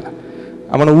 சிலுவையில்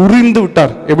அவனை உறிந்து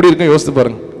விட்டார். எப்படி இருக்கும் யோசித்து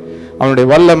பாருங்க. அவனுடைய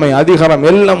வல்லமை அதிகாரம்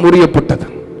எல்லாம் உரியப்பட்டது.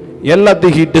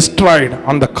 எல்லாத்தையும் he destroyed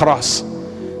on the cross.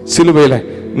 சிலுவையில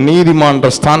நீதிமான்ற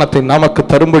ஸ்தானத்தை நமக்கு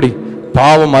தரும்படி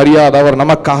பாவம் அறியாத அவர்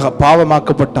நமக்காக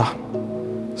பாவமாக்கப்பட்டார்,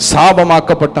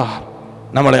 சாபமாக்கப்பட்டார்,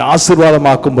 நம்மளை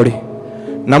ஆசீர்வாதமாக்கும்படி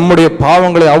நம்முடைய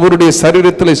பாவங்களை அவருடைய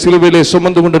சரீரத்தில் சிலுவையிலே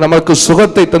சுமந்து கொண்டு நமக்கு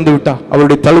சுகத்தை தந்து விட்டார்.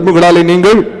 அவருடைய தழும்புகளாலே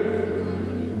நீங்கள்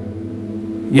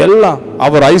எல்லாம்,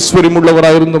 அவர் ஐஸ்வர்யம்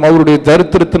உள்ளவராயிருந்தும் அவருடைய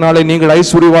தரித்திரத்தினாலே நீங்கள்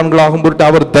ஐஸ்வர்யவான்களாகும் பொருட்டு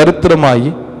அவர்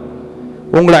தரித்திரமாகி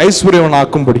உங்களை ஐஸ்வர்யவான்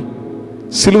ஆக்கும்படி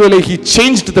சிலுவையிலே he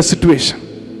changed the situation.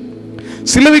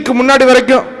 சிலுவைக்கு முன்னாடி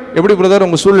வரைக்கும் எப்படி பிரதர்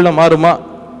உங்க சூழ்நிலை மாறுமா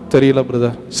தெரியல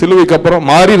பிரதர், சிலுவைக்கு அப்புறம்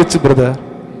மாறிடுச்சு பிரதர்.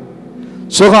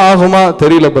 சுகம் ஆகுமா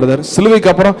தெரியல பிரதர், சிலுவைக்கு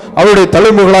அப்புறம் அவருடைய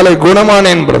தழும்புகளாலே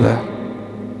குணமானேன் பிரதர்.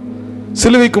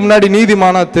 சிலுவைக்கு முன்னாடி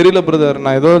நீதிமானா தெரியல பிரதர்,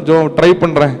 நான் ஏதோ ட்ரை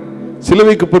பண்றேன்.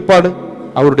 சிலுவைக்கு பிற்பாடு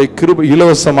அவருடைய கிருபை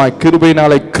இலவசமாய்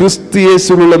கிருபையினாலே கிறிஸ்து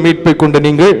இயேசுவில் உள்ள மீட்பை கொண்டு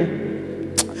நீங்கள்,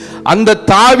 அந்த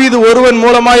தாவீது ஒருவன்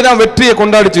மூலமாய் தான் வெற்றியை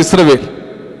கொண்டாடிச்சு இஸ்ரவேல்.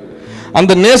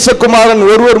 அந்த நேசகுமாரன்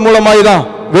ஒருவர் மூலமாய் தான்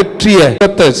வெற்றியை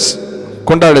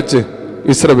கொண்டாடிச்சு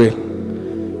இஸ்ரவேல்.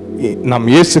 நாம்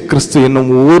இயேசு கிறிஸ்து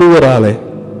என்னும் ஒருவராலே,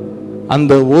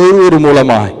 அந்த ஒருவர்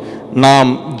மூலமாய்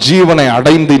நாம் ஜீவனை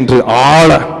அடைந்து இன்று ஆள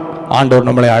ஆண்டவர்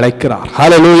நம்மளை அழைக்கிறார்.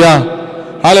 ஹல்லேலூயா,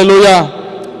 ஹல்லேலூயா.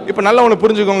 இப்ப நல்லா ஒண்ணு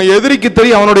புரிஞ்சுக்கோங்க. எதிரிக்கு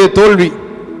தெரியும் அவனுடைய தோல்வி.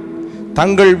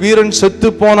 தங்கள் வீரன் செத்து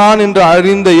போனான் என்று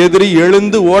அறிந்த எதிரி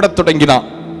எழுந்து ஓடத் தொடங்கினான்.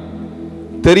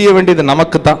 தெரிய வேண்டியது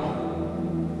நமக்கு தான்.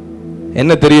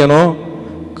 என்ன தெரியணும்?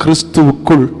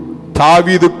 கிறிஸ்துவுக்குள்,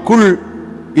 தாவீதுக்குள்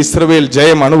இஸ்ரவேல்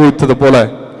ஜெயம் அனுபவித்தது போல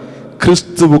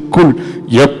கிறிஸ்துவுக்குள்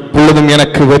எப்பொழுதும்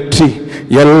எனக்கு வெற்றி,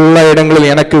 எல்லா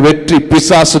இடங்களிலும் எனக்கு வெற்றி.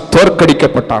 பிசாசு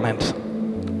தோற்கடிக்கப்பட்டான் என்று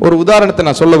ஒரு உதாரணத்தை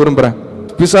நான் சொல்ல விரும்புறேன்.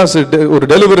 பிசாசு ஒரு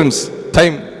deliverance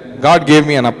time God gave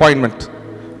me an appointment.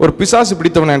 ஒரு பிசாசு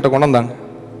பிடித்தவனை என்கிட்ட கொண்டு வந்தாங்க.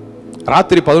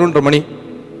 ராத்திரி 11:30 மணி.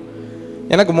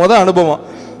 எனக்கு அனுபவம்,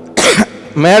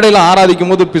 மேடையில்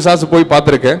ஆராதிக்கும் போது பிசாசு போய்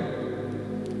பார்த்துருக்கேன்.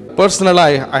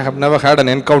 பர்சனலாக I have never had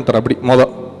an encounter. அப்படி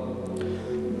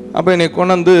அப்போ என்னை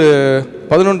கொண்டு வந்து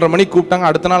 11:30 மணிக்கு கூப்பிட்டாங்க.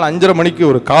 அடுத்த நாள் 5:30 மணிக்கு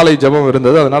ஒரு காலை ஜெபம்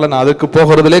இருந்தது. அதனால் நான் அதுக்கு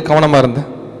போகிறதுலே கவனமாக இருந்தேன்.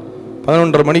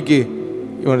 11:30 மணிக்கு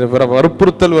இவன் வேற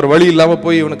வற்புறுத்தல், ஒரு வழி இல்லாமல்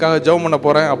போய் இவனுக்காக ஜெபம் பண்ண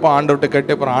போகிறேன். அப்போ ஆண்டவர்கிட்ட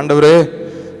கேட்டே போகிறேன், ஆண்டவரே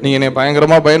நீங்கள் என்னை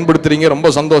பயங்கரமாக பயன்படுத்துறீங்க, ரொம்ப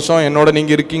சந்தோஷம், என்னோட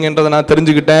நீங்கள் இருக்கீங்கன்றதை நான்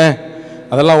தெரிஞ்சுக்கிட்டேன்,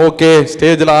 அதெல்லாம் ஓகே.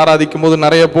 ஸ்டேஜில் ஆராதிக்கும் போது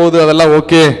நிறைய போகுது, அதெல்லாம்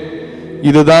ஓகே.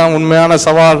 இதுதான் உண்மையான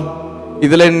சவால்.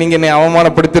 இதில் நீங்கள் என்னை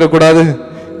அவமானப்படுத்திடக்கூடாது,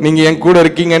 நீங்கள் என் கூட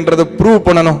இருக்கீங்கன்றதை ப்ரூவ்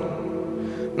பண்ணணும்.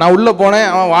 நான் உள்ளே போனேன்.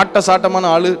 அவன் வாட்ட சாட்டமான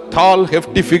ஆள், டால்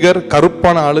ஹெஃப்டி ஃபிகர்,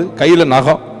 கருப்பான ஆள், கையில்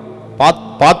நகம்,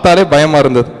 பார்த்தாலே பயமாக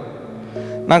இருந்தது.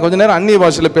 நான் கொஞ்ச நேரம் அந்நிய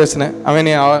பாஷையில் பேசினேன். அவன்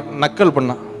என்னை நக்கல்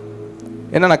பண்ணான்.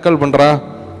 என்ன நக்கல் பண்ணுறா?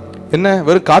 என்ன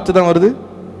வெறும் காற்று தான் வருது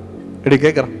இப்படி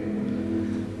கேட்குறான்.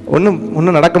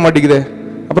 ஒன்றும் நடக்க மாட்டேங்குதே.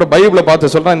 அப்புறம் பைபிளை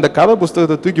பார்த்து சொல்கிறான், இந்த கதை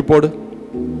புஸ்தகத்தை தூக்கி போடு.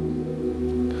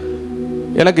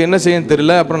 எனக்கு என்ன செய்யன்னு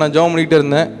தெரியல. அப்புறம் நான் ஜெபம் பண்ணிக்கிட்டே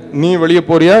இருந்தேன். நீ வெளியே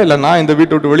போறியா இல்லை நான் இந்த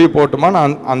வீட்டை விட்டு வெளியே போகட்டுமா?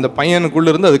 நான் அந்த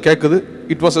பையனுக்குள்ளே இருந்து அது கேட்குது.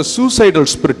 It was a suicidal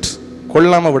spirit.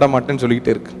 கொல்லாமல் விட மாட்டேன்னு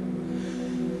சொல்லிக்கிட்டே இருக்கு.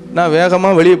 நான்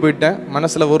வேகமாக வெளியே போயிட்டேன்.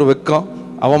 மனசில் ஒரு வெக்கம்,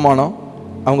 அவமானம்.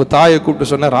 அவங்க தாயை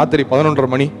கூப்பிட்டு சொன்ன, ராத்திரி 11:30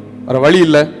 மணி, வேறு வழி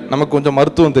இல்லை, நமக்கு கொஞ்சம்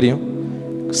மருத்துவம் தெரியும்,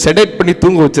 செடேட் பண்ணி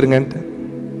தூங்க வச்சுருங்கன்ட்டு.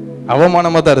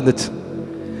 அவமானமாக தான் இருந்துச்சு.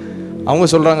 அவங்க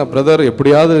சொல்கிறாங்க, பிரதர்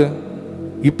எப்படியாவது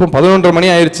இப்போ 11:30 மணி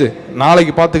ஆயிடுச்சு,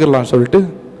 நாளைக்கு பார்த்துக்கலாம் சொல்லிட்டு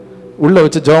உள்ளே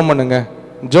வச்சு ஜெபம் பண்ணுங்க,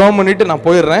 ஜெபம் பண்ணிவிட்டு நான்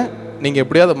போயிடுறேன், நீங்கள்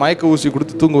எப்படியாவது மயக்க ஊசி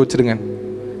கொடுத்து தூங்க வச்சுருங்க.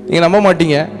 நீங்கள் நம்ப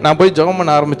மாட்டீங்க, நான் போய் ஜெபம்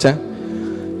பண்ண ஆரம்பித்தேன்.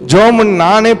 ஜெபம்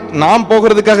பண்ணி நான்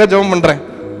போகிறதுக்காக ஜெபம் பண்ணுறேன்,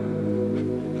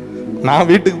 நான்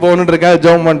வீட்டுக்கு போகணுன்றதுக்காக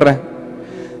ஜெபம் பண்ணுறேன்.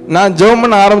 நான் ஜெபம்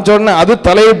பண்ண ஆரம்பித்த உடனே அது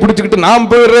தலையை பிடிச்சிக்கிட்டு நான்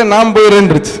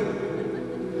போயிடுறேன்ருச்சு.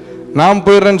 நான்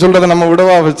போயிடுறேன்னு சொல்கிறத நம்ம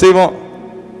விடவா செய்வோம்?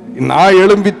 நான்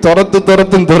எழும்பி துரத்தி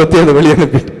அதை வெளியே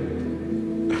அனுப்பிட்டு.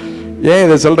 ஏன்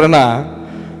இதை சொல்றேன்னா,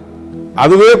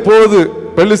 அதுவே போது,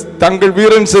 தங்கள்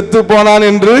வீரன் செத்து போனான்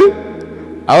என்று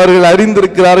அவர்கள்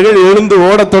அறிந்திருக்கிறார்கள், எழுந்து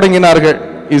ஓடத் தொடங்கினார்கள்.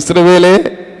 இஸ்ரவேலே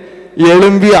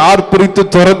எழும்பி ஆர்ப்பரித்து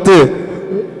துரத்து.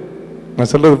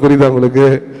 நான் சொல்றது புரியுதா உங்களுக்கு?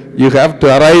 You have to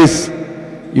arise,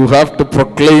 you have to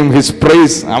proclaim his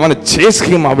praise. அவனை chase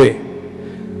him away.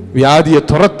 வியாதியை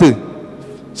துரத்து,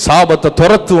 சாபத்தை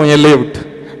துரத்து, உன் எல்லையை விட்டு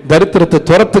தரித்திரத்தை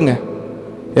துரத்துங்க.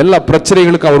 எல்லா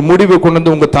பிரச்சனைகளுக்கும் அவர் முடிவை கொண்டு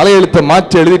வந்து உங்க தலையெழுத்தை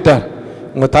மாற்றி எழுதிட்டார்.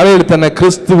 உங்க தலையெழுத்த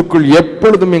கிறிஸ்துவுக்குள்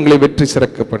எப்பொழுதும் எங்களை வெற்றி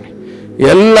சிறக்க பண்ணி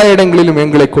எல்லா இடங்களிலும்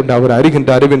எங்களை கொண்டு அவர்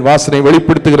அறிகின்ற அறிவின் வாசனை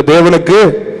வெளிப்படுத்துகிற தேவனுக்கு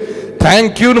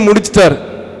தேங்க்யூன்னு முடிச்சிட்டார்.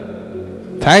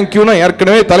 தேங்க்யூன்னா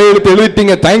ஏற்கனவே தலையெழுத்து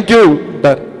எழுதிட்டீங்க, தேங்க்யூ.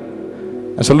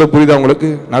 நான் சொல்ல புரியுதா உங்களுக்கு?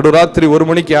 நடுராத்திரி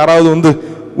 1 மணிக்கு யாராவது வந்து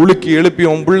உலுக்கி எழுப்பி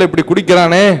உன் பிள்ளை இப்படி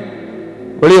குடிக்கிறானே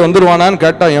வெளியே வந்துருவானான்னு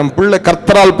கேட்டா, என் பிள்ளை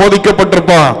கர்த்தரால்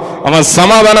போதிக்கப்பட்டிருப்பான், அவன்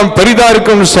சமாதானம் பெரிதா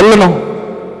இருக்குன்னு சொல்லணும்.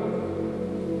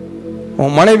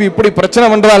 உன் மனைவி இப்படி பிரச்சனை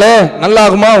பண்றாளே, நல்லா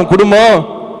ஆகுமா உன் குடும்பம்?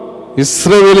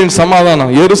 இஸ்ரவேலின்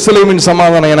சமாதானம், எருசலேமின்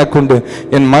சமாதானம் எனக்கு உண்டு.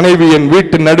 என் மனைவி என்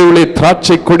வீட்டு நடுவிலே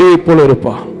திராட்சை கொடியை போல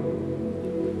இருப்பா.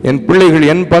 என் பிள்ளைகள்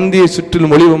என் பந்தியை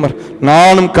சுற்றிலும் ஒளிவுமர்.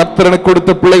 நானும் கர்த்தரனுக்கு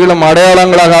கொடுத்த பிள்ளைகளும்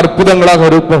அடையாளங்களாக அற்புதங்களாக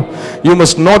இருப்போம். You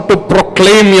must not to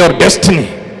proclaim your destiny.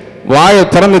 வாயை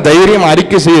திறந்து தைரியம்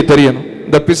அறிக்கை செய்ய தெரியணும்.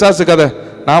 இந்த பிசாசு கதை,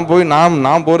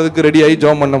 நான் போறதுக்கு ரெடி ஆகி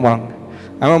ஜெபம் பண்ணுவாங்க.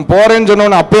 அவன் போறேன்னு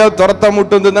சொன்னவன் அப்பயாவது துரத்தா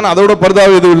முட்டு வந்திருந்தானே அதோட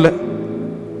பரிதாபம் எதுவும் இல்லை.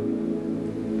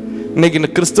 இன்னைக்கு இந்த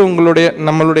கிறிஸ்தவங்களுடைய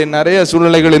நம்மளுடைய நிறைய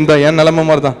சூழ்நிலைகள் இந்த என் நிலைமை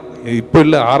மாதிரி தான். இப்போ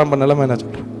இல்லை, ஆரம்ப நிலைமை என்ன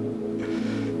சொல்றேன்,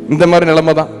 இந்த மாதிரி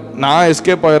நிலைமை தான். நான்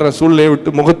எஸ்கேப் ஆகிற சூழ்நிலையை விட்டு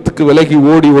முகத்துக்கு விலகி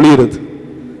ஓடி ஒளிகிறது,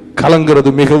 கலங்கிறது,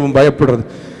 மிகவும் பயப்படுறது.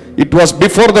 It was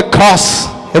before the cross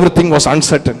everything was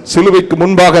uncertain. சிலுவைக்கு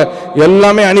முன்பாக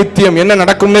எல்லாமே அனித்தியம், என்ன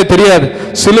நடக்கும்னே தெரியாது.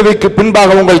 சிலுவைக்கு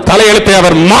பின்பாக உங்கள் தலையெழுத்தை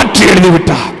அவர் மாற்றி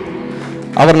எழுதிவிட்டார்.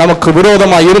 அவர் நமக்கு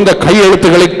விரோதமாக இருந்த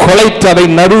கையெழுத்துக்களை கொலைத்து அதை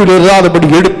நடுவில் இராதபடி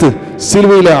எடுத்து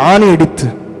சிலுவையில் ஆணி அடித்து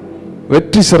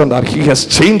வெற்றி சிறந்தார். He has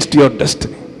changed your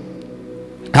destiny.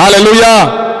 Hallelujah.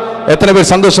 எத்தனை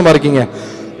பேர் சந்தோஷமா இருக்கீங்க?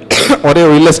 ஒரே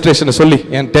ஒரு இல்லஸ்ட்ரேஷன் சொல்லி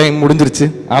என் டைம் முடிஞ்சிருச்சு,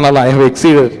 ஆனால் ஐ ஹவ்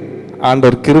எக்ஸீடட்.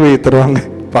 ஆண்டவர் கிருபையை தருவாங்க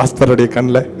பாஸ்டருடைய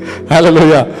கண்ணில்.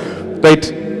 ஹல்லேலூயா. ரைட்,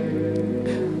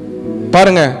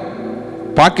 பாருங்க,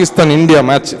 Pakistan India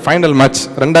match, final match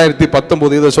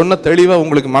 2019. இதை சொன்ன தெளிவாக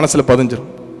உங்களுக்கு மனசில் பதிஞ்சிடும்.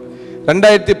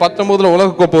 2019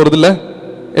 உலகக்கோப்பை வருது இல்லை?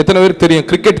 எத்தனை பேருக்கு தெரியும்?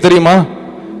 கிரிக்கெட் தெரியுமா?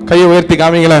 கையை உயர்த்தி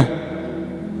காமிங்களேன்.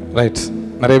 ரைட்,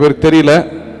 நிறைய பேருக்கு தெரியல.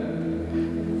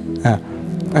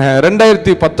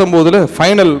 2019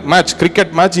 ஃபைனல் மேட்ச்,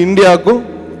 கிரிக்கெட் மேட்ச் இந்தியாவுக்கும்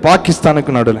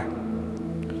பாகிஸ்தானுக்கும் நடுவில்.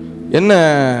 என்ன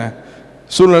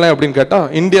சூழ்நிலை அப்படின்னு கேட்டால்,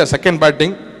 இந்தியா செகண்ட்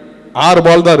பேட்டிங், 6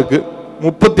 பால் தான் இருக்கு,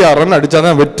 36 ரன்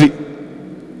அடிச்சாதான் வெற்றி.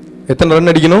 எத்தனை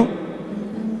ரன் அடிக்கணும்?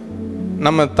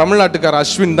 நம்ம தமிழ்நாட்டுக்கார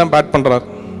அஸ்வின் தான் பேட் பண்றார்.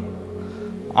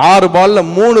 6 பால்ல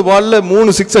 3 பால்ல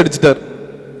 3 சிக்ஸ் அடிச்சிட்டார்.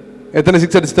 எத்தனை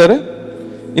சிக்ஸ் அடிச்சிட்டாரு?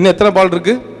 இன்னும் எத்தனை பால்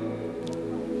இருக்கு?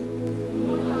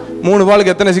 3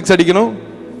 பாலுக்கு எத்தனை சிக்ஸ் அடிக்கணும்?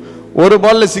 ஒரு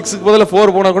பால்ல 6க்கு பதில்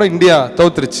 4 போனா கூட இந்தியா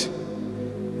தோத்துருச்சு.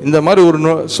 இந்த மாதிரி ஒரு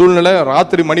சூழ்நிலை.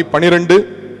 ராத்திரி மணி 12,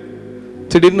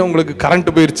 திடீர்னு உங்களுக்கு கரண்ட்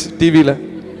போயிருச்சு. டிவியில்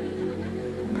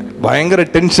பயங்கர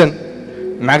டென்ஷன்,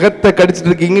 நகத்தை கடிச்சிட்டு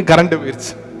இருக்கீங்க, கரண்ட்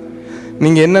போயிருச்சு.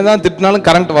 நீங்கள் என்னதான் திட்டினாலும்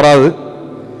கரண்ட் வராது.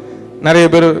 நிறைய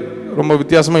பேர் ரொம்ப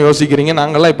வித்தியாசமாக யோசிக்கிறீங்க.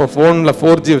 நாங்கள்லாம் இப்போ ஃபோனில்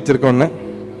 4G வச்சுருக்கோன்னு.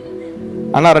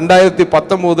 ஆனால்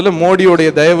 2019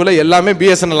 மோடியோடைய தயவில் எல்லாமே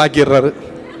பிஎஸ்என்எல் ஆக்கிடுறாரு.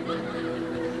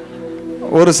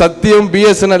 ஒரு சத்தியம்,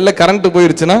 பிஎஸ்என்எல்ல கரண்ட்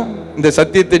போயிருச்சுன்னா இந்த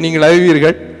சத்தியத்தை நீங்கள்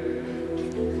அறிவீர்கள்,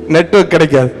 நெட்வொர்க்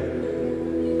கிடைக்காது,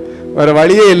 வேற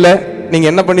வழியே இல்லை. நீங்க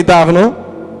என்ன பண்ணித்தான் ஆகணும்?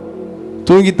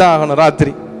 தூங்கித்தான் ஆகணும்.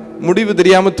 ராத்திரி முடிவு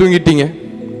தெரியாம தூங்கிட்டீங்க,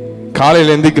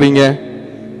 காலையில் எந்திக்கிறீங்க,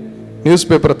 நியூஸ்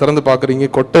பேப்பரை திறந்து பார்க்குறீங்க,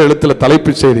 கொட்டை எழுத்துல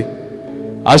தலைப்பு செய்தி,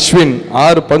 அஸ்வின்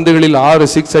 6 பந்துகளில் 6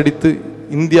 சிக்ஸ் அடித்து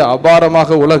இந்தியா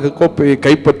அபாரமாக உலக கோப்பையை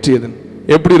கைப்பற்றியது.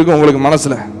 எப்படி இருக்கும் உங்களுக்கு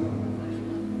மனசுல?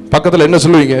 பக்கத்தில் என்ன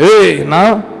சொல்லுவீங்க? ஏய்,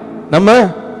 நம்ம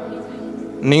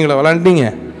நீங்கள விளாண்டீங்க.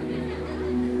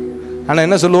 ஆனால்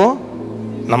என்ன சொல்லுவோம்?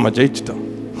 நம்ம ஜெயிச்சிட்டோம்.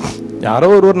 யாரோ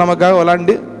ஒருவர் நமக்காக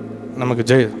விளாண்டு நமக்கு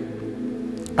ஜெயம்.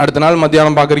 அடுத்த நாள்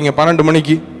மத்தியானம் பார்க்குறீங்க 12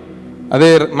 மணிக்கு அதே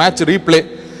மேட்ச் ரீப்ளே.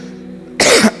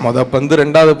 மொதல் பந்து,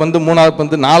 2வது பந்து, 3வது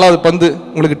பந்து, 4வது பந்து.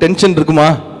 உங்களுக்கு டென்ஷன் இருக்குமா?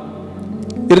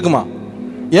 இருக்குமா?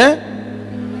 ஏன்?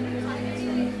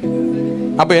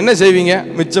 அப்ப என்ன செய்வீங்க?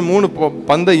 மிச்சம் 3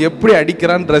 பந்தை எப்படி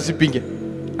அடிக்கிறான்னு ரசிப்பீங்க,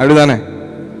 அப்படிதானே?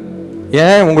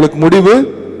 ஏன்? உங்களுக்கு முடிவு,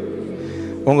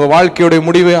 உங்க வாழ்க்கையுடைய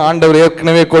முடிவு ஆண்டவர்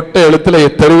ஏற்கனவே கொட்ட எழுத்துல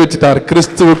தெரிவிச்சிட்டார்.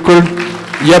 கிறிஸ்துவுக்குள்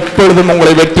எப்பொழுதும்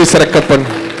உங்களை வெற்றி சிறக்கப்படும்.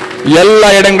 எல்லா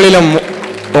இடங்களிலும்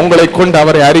உங்களை கொண்டு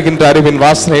அவரை அறிகின்ற அறிவின்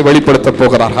வாசனை வெளிப்படுத்த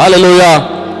போகிறார். ஹல்லேலூயா.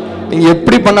 நீங்க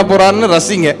எப்படி பண்ண போறாருன்னு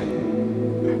ரசிங்க,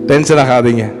 டென்ஷன்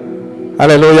ஆகாதீங்க.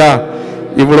 ஹல்லேலூயா.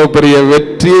 இவ்வளவு பெரிய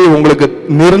வெற்றியை உங்களுக்கு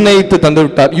நிர்ணயித்து தந்து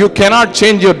விட்டார். You cannot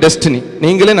change your destiny.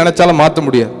 நீங்களே நினைச்சாலும் மாற்ற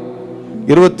முடியாது.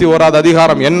 21வது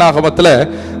அதிகாரம் என்னாகமத்துல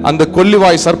அந்த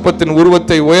கொல்லிவாய் சர்ப்பத்தின்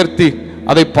உருவத்தை உயர்த்தி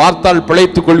அதை பார்த்தால்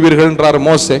பிழைத்துக் கொள்வீர்கள் என்றார்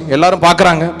மோசே. எல்லாரும்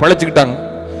பார்க்கறாங்க, பிழைச்சுக்கிட்டாங்க.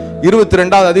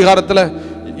 22வது அதிகாரத்துல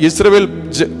இஸ்ரவேல்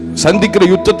சந்திக்கிற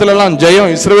யுத்தத்துல எல்லாம்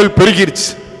ஜெயம், இஸ்ரவேல் பெருகிருச்சு.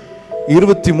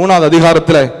 23வது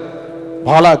அதிகாரத்துல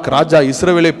பாலாக் ராஜா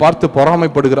இஸ்ரவேலை பார்த்து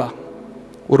பொறாமைப்படுகிறார்.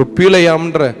 ஒரு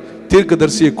பீலையாம்ன்ற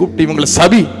தீர்க்கதரிசியை கூப்பிட்டு இவங்களை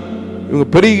சபி, இவங்க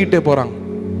பெருகிக்கிட்டே போறாங்க.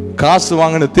 காசு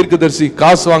வாங்கின தீர்க்கதரிசி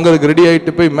காசு வாங்குறதுக்கு ரெடி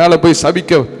ஆயிட்டு போய் மேல போய்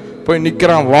சபிக்க போய்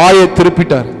நிக்கிறான். வாயை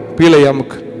திருப்பிட்டார்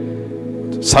பீலையாமுக்கு.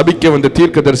 சபிக்க வந்த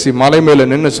தீர்க்கதரிசி மலை மேல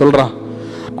நின்று சொல்றான்,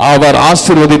 அவர்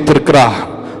ஆசீர்வதித்திருக்கிறார்,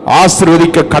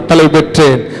 ஆசீர்வதிக்க கட்டளை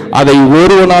பெற்றேன், அதை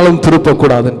ஒருவனாலும் திருப்ப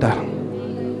கூடாதுன்றார்.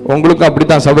 உங்களுக்கும்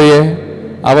அப்படித்தான் சபையே,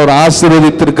 அவர்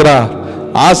ஆசீர்வதித்திருக்கிறார்,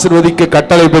 ஆசீர்வதிக்க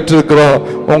கட்டளை பெற்றிருக்கிறோம்.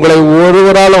 உங்களை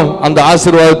ஒருவராலும் அந்த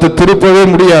ஆசீர்வாதத்தை திருப்பவே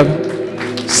முடியாது.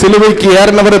 சிலுவைக்கு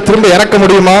ஏறினவரை திரும்ப இறக்க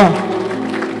முடியுமா?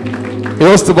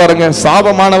 யோசித்து பாருங்க.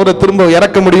 சாபமானவரை திரும்ப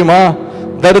இறக்க முடியுமா?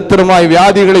 தரித்திரமாய்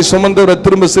வியாதிகளை சுமந்தவரை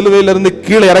திரும்ப சிலுவையிலிருந்து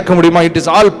கீழே இறக்க முடியுமா? It is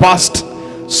all past.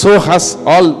 So has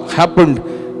all happened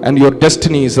and your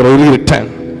destiny is really written.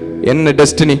 என்ன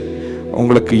டெஸ்டினி?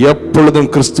 உங்களுக்கு எப்பொழுதும்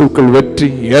கிறிஸ்துவுக்குள் வெற்றி,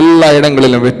 எல்லா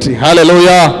இடங்களிலும் வெற்றி.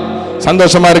 ஹல்லேலூயா.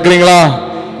 சந்தோஷமா இருக்கிறீங்களா?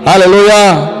 ஹல்லேலூயா.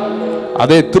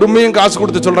 அதே திரும்பியும் காசு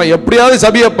கொடுத்து சொல்றேன், எப்படியாவது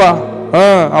சபியப்பா.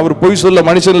 அவர் பொய் சொல்ல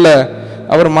மனுஷன் இல்ல,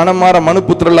 அவர் மனம் மாற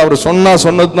மனுப்புத்திரல்ல. அவர்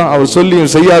சொன்னதுதான். அவர்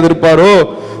சொல்லியும் செய்யாதிருப்பாரோ,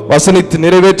 வசனித்து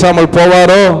நிறைவேற்றாமல்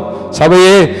போவாரோ?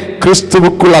 சபையே,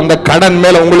 கிறிஸ்துவுக்குள் அந்த கடன்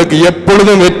மேல உங்களுக்கு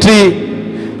எப்பொழுதும் வெற்றி,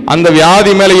 அந்த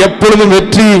வியாதி மேல எப்பொழுதும்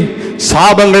வெற்றி,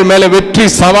 சாபங்கள் மேல வெற்றி,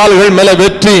 சவால்கள் மேல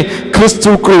வெற்றி.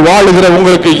 கிறிஸ்துவுக்குள் வாழுகிற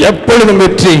உங்களுக்கு எப்பொழுதும்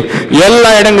வெற்றி,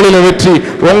 எல்லா இடங்களிலும் வெற்றி.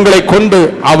 உங்களை கொண்டு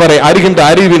அவரை அறிகின்ற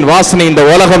அறிவின் வாசனை இந்த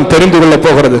உலகம் தெரிந்து கொள்ள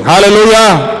போகிறது. ஹல்லேலூயா.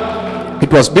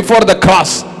 It was before the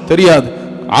cross, தெரியாது.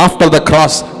 After the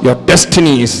cross, your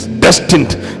destiny is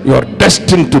destined. You are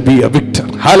destined to be a victor.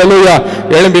 Hallelujah.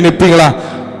 எழும்பி நிற்பீங்களா?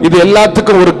 இது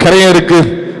எல்லாத்துக்கும் ஒரு கரையம் இருக்கு.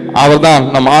 அவர்தான்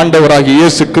நம் ஆண்டவராகிய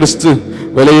இயேசு கிறிஸ்து.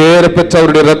 வெளியேற பெற்ற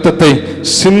அவருடைய இரத்தத்தை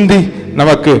சிந்தி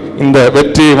நமக்கு இந்த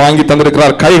வெற்றியை வாங்கி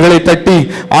தந்திருக்கிறார். கைகளை தட்டி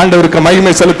ஆண்டவருக்கு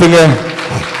மகிமை செலுத்துங்க.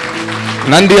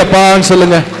 நன்றி அப்பான்னு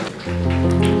சொல்லுங்க.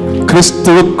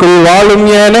 கிறிஸ்துவுக்குள் வாழும்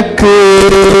எனக்கு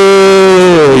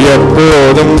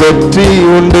எப்போதும் வெற்றி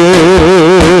உண்டு.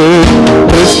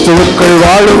 கிறிஸ்துவுக்குள்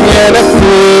வாழும்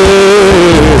எனக்கு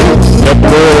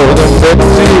எப்போதும்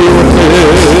வெற்றி உண்டு.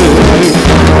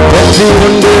 வெற்றி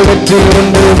உண்டு, வெற்றி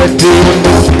உண்டு, வெற்றி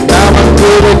உண்டு. நமக்கு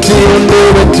வெற்றி உண்டு,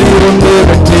 வெற்றி உண்டு,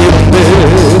 வெற்றி உண்டு.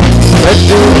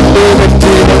 வெற்றி உண்டு,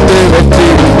 வெற்றி உண்டு, வெற்றி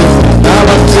உண்டு.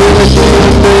 நமக்கு வெற்றி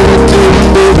உண்டு, வெற்றி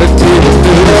உண்டு, வெற்றி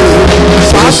உண்டு.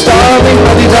 சாத்தானின்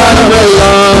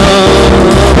அதிகாரமெல்லாம்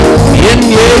என்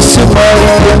இயேசு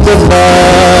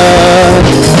பறித்துக்கொண்டார்.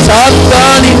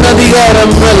 சாத்தானின்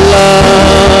அதிகாரம்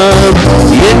எல்லாம்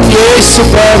என் இயேசு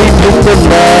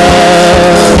பறித்துக்கொண்டார்.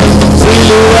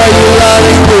 சிலுவையில்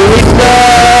அறைந்து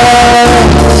விட்டார்,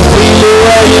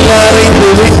 சிலுவையில் அறைந்து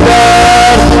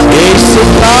விட்டார். இயேசு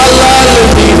காலால்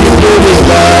நீதித்து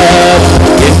விட்டார்,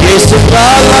 என் இயேசு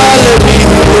காலால்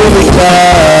நீதித்து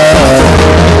விட்டார்.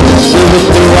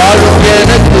 கிறிஸ்துவுக்குள் வாழும்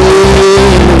எனக்கு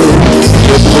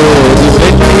எப்போது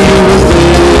வெற்றி உண்டு.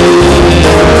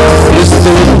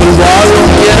 கிறிஸ்துவுக்குள்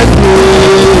வாழும் எனக்கு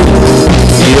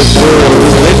எப்போது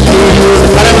வெற்றி உண்டு.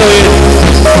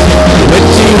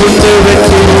 வெற்றி உண்டு,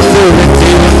 வெற்றி உண்டு, வெற்றி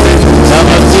உண்டு.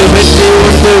 நமக்கு வெற்றி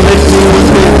உண்டு, வெற்றி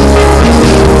உண்டு.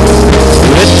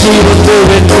 வெற்றி உண்டு,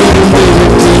 வெற்றி உண்டு,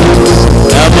 வெற்றி உண்டு.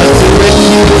 நமக்கு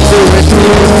வெற்றி உண்டு, வெற்றி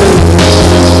உண்டு.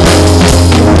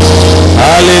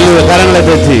 ஹல்லேலூயா. கரங்களை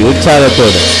தட்டி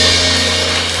உற்சாகத்தோடு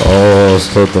ஓ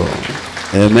ஸ்தோத்திரம்.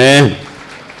 ஆமென்.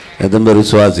 எத்தனை பேர்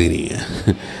விசுவாசிக்கிறீங்க?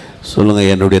 சொல்லுங்க.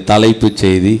 என்னுடைய தலைப்பு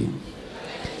செய்தி,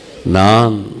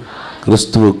 நான்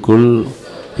கிறிஸ்துவுக்குள்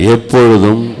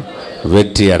எப்பொழுதும்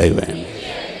வெற்றி அடைவேன்.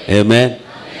 ஆமென்.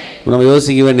 நம்ம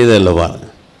யோசிக்க வேண்டியதே இல்லை. பாருங்க,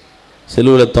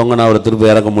 சிலுவையில் தொங்கினா அவரை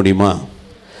திருப்பி இறக்க முடியுமா?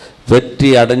 வெற்றி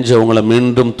அடைஞ்சவங்களை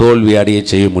மீண்டும் தோல்வி அடைய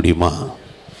செய்ய முடியுமா?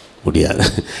 முடியாது.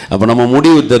 அப்போ நம்ம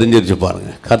முடிவு தெரிஞ்சிருச்சு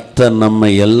பாருங்கள். கர்த்தர் நம்ம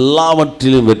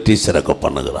எல்லாவற்றிலும் வெற்றி சிறக்க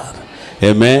பண்ணுகிறார்.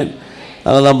 ஆமென்.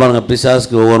 அதெல்லாம் பாருங்கள்,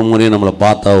 பிசாசுக்கு ஒவ்வொரு முறையும் நம்மளை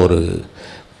பார்த்தா ஒரு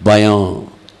பயம்,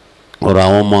 ஒரு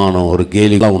அவமானம், ஒரு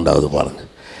கேலிலாம் உண்டாகுது பாருங்கள்.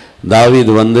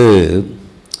 தாவீது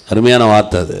அருமையான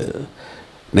வார்த்தை, அது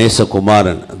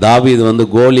நேசகுமாரன். தாவீது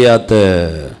கோலியாத்தை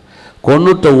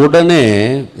கொன்னுட்ட உடனே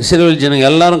இஸ்ரவேல் ஜனங்க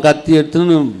எல்லாரும் கத்தி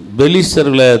எடுத்துன்னு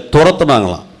பெலிஸ்தர்களை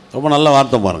துரத்துனாங்களாம். ரொம்ப நல்ல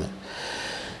வார்த்தை பாருங்கள்.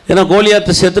 ஏன்னா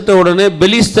கோலியாத்தை செத்துட்ட உடனே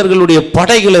பெலிஸ்தர்களுடைய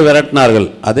படைகளை விரட்டினார்கள்.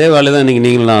 அதே வேலை தான் இன்றைக்கி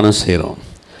நீங்களும் நானும் செய்கிறோம்.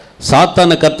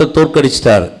 சாத்தானை கர்த்தர்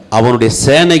தோற்கடிச்சிட்டார், அவனுடைய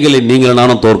சேனைகளை நீங்களும்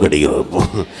நானும் தோற்கடிக்கிறோம்.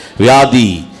 வியாதி,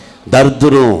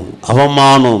 தர்துரம்,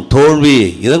 அவமானம், தோல்வி,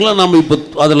 இதெல்லாம் நம்ம இப்போ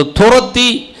அதில் துரத்தி,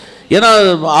 ஏன்னா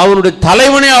அவருடைய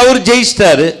தலைவனே அவர்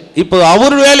ஜெயிச்சிட்டாரு, இப்போ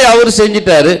அவர் வேலையை அவர்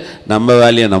செஞ்சிட்டாரு, நம்ம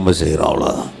வேலையை நம்ம செய்கிறோம்,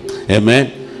 அவ்வளோதான். ஏமே,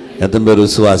 எத்தனை பேர்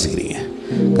விசுவாசிக்கிறீங்க?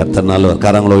 கர்த்தர்னால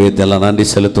கரங்களை உயர்த்தி எல்லாம் நன்றி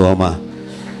செலுத்துவோமா?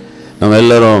 நம்ம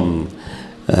எல்லோரும்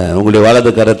உங்களுடைய வலது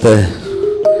கரத்தை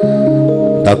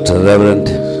டாக்டர் ரெவரண்ட்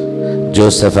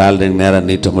ஜோசப் ஆல்ட்ரின் நேரம்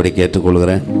நீட்டும்படி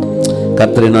கேட்டுக்கொள்கிறேன்.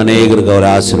 கர்த்தர் இன்னும் அநேகருக்கு அவரை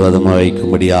ஆசீர்வாதமாக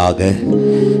வைக்கும்படியாக,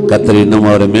 கர்த்தர் இன்னும்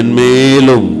அவரை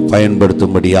மென்மேலும்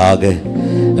பயன்படுத்தும்படியாக,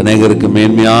 அநேகருக்கு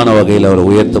மேன்மையான வகையில் அவரை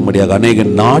உயர்த்தும்படியாக, அநேக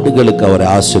நாடுகளுக்கு அவரை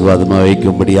ஆசீர்வாதமாக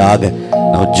வைக்கும்படியாக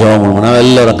நம்ம ஜெபம் பண்ணுவோம். நம்ம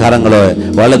எல்லோரும் கரங்களை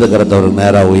வலது கரத்தை அவருக்கு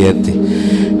நேராக உயர்த்தி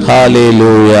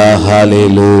ஹல்லேலூயா,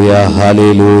 ஹல்லேலூயா,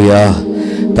 ஹல்லேலூயா.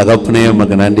 தகப்பனே,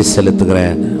 உமக்கு நன்றி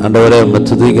செலுத்துகிறேன். ஆண்டவரே, உம்மை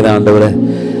துதிக்கிறேன். ஆண்டவரே,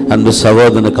 அன்பு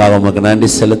சகோதரனுக்காக உமக்கு நன்றி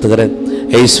செலுத்துகிறேன்.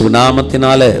 இயேசு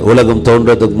நாமத்தினாலே உலகம்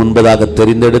தோன்றதுக்கு முன்பதாக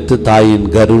தெரிந்தெடுத்து தாயின்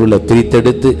கருவில்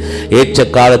பிரித்தெடுத்து ஏற்ற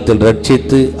காலத்தில்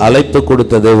ரட்சித்து அழைப்பு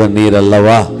கொடுத்த தேவன் நீர்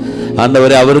அல்லவா?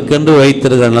 ஆண்டவரே, அவருக்கென்று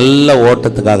வைத்திருக்கிற நல்ல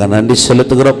ஓட்டத்துக்காக நன்றி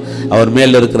செலுத்துகிறோம். அவர்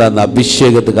மேல் இருக்கிற அந்த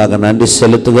அபிஷேகத்துக்காக நன்றி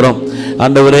செலுத்துகிறோம்.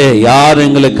 ஆண்டவரே, யார்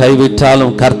எங்களை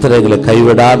கைவிட்டாலும் கர்த்தர் எங்களை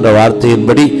கைவிடான்ற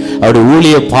வார்த்தையின்படி அவருடைய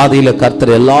ஊழிய பாதையில்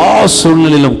கர்த்தர் எல்லா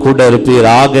சூழ்நிலையிலும் கூட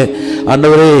இருப்பீராக.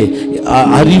 ஆண்டவரே,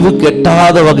 அறிவு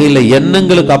கெட்டாத வகையில்,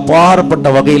 எண்ணங்களுக்கு அப்பாற்பட்ட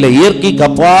வகையில், இயற்கைக்கு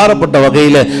அப்பாற்பட்ட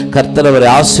வகையில் கர்த்தர் அவரை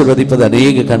ஆசீர்வதிப்பது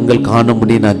அநேக கண்கள்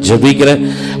காணும்படி நான் ஜெபிக்கிறேன்.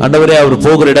 ஆண்டவரே, அவர்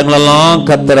போகிற இடங்களெல்லாம்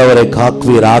கர்த்தர் அவரை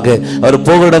காக்குவீராக. அவர்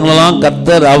போகிற இடங்களெல்லாம்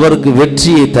கர்த்தர் அவருக்கு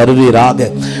வெற்றியை தருவீராக.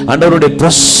 ஆண்டவருடைய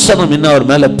பிரசன்னம் இன்னும் அவர்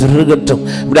மேல பெருகட்டும்,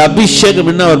 அபிஷேகம்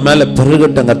இன்னும் அவர் மேல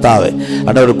பெருகட்டும். கர்த்தாவே,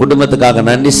 ஆண்டவர் குடும்பத்துக்காக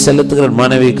நன்றி செலுத்துகிறேன்.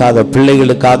 மனைவிக்காக,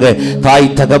 பிள்ளைகளுக்காக,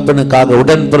 தாய் தகப்பனுக்காக,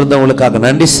 உடன் பிறந்தவங்களுக்காக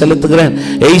நன்றி செலுத்துகிறேன்.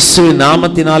 இயேசுவின்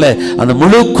நாமத்தினாலே அந்த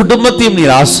முழு குடும்பத்தையும்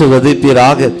நீர்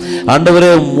ஆசீர்வதிப்பீராக. ஆண்டவரே,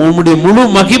 உம்முடைய முழு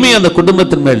மகிமை அந்த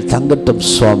குடும்பத்தின் மேல் தங்கட்டும்.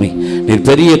 சுவாமி, நீர்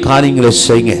பெரிய காரியங்களை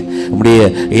செய்யுங்க. உம்முடைய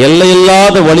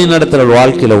எல்லையில்லாத வழி நடத்தல்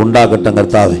வாழ்க்கையில உண்டாகட்டும்.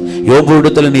 கர்த்தாவே, யோபு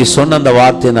இடத்துல நீ சொன்ன அந்த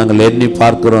வார்த்தையை நாங்கள் எண்ணி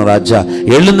பார்க்கிறோம். ராஜா,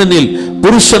 எழுந்து நில்,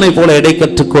 புருஷனை போல எடை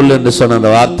கற்றுக்கொள் என்று சொன்ன அந்த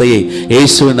வார்த்தையை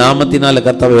இயேசுவின் நாமத்தினால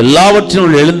கர்த்தாவே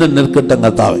எல்லாவற்றிலும் எழுந்து நிற்கட்டும்.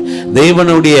 கர்த்தாவே,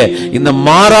 தேவனுடைய இந்த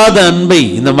மாறாத அன்பை,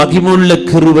 இந்த மகிமுள்ள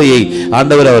கிருபையை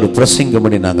ஆண்டவர் அவர்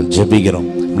பிரசங்கப்படி நாங்கள் ஜெபிக்கிறோம்.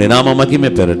 நாம மகிமை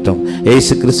பெறட்டும்.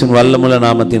 இயேசு கிறிஸ்துவின் வல்லமுள்ள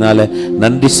நாமத்தினால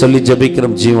நன்றி சொல்லி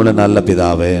ஜெபிக்கிறோம். ஜீவனுள்ள நல்ல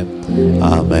பிதாவே,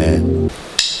 ஆமென்.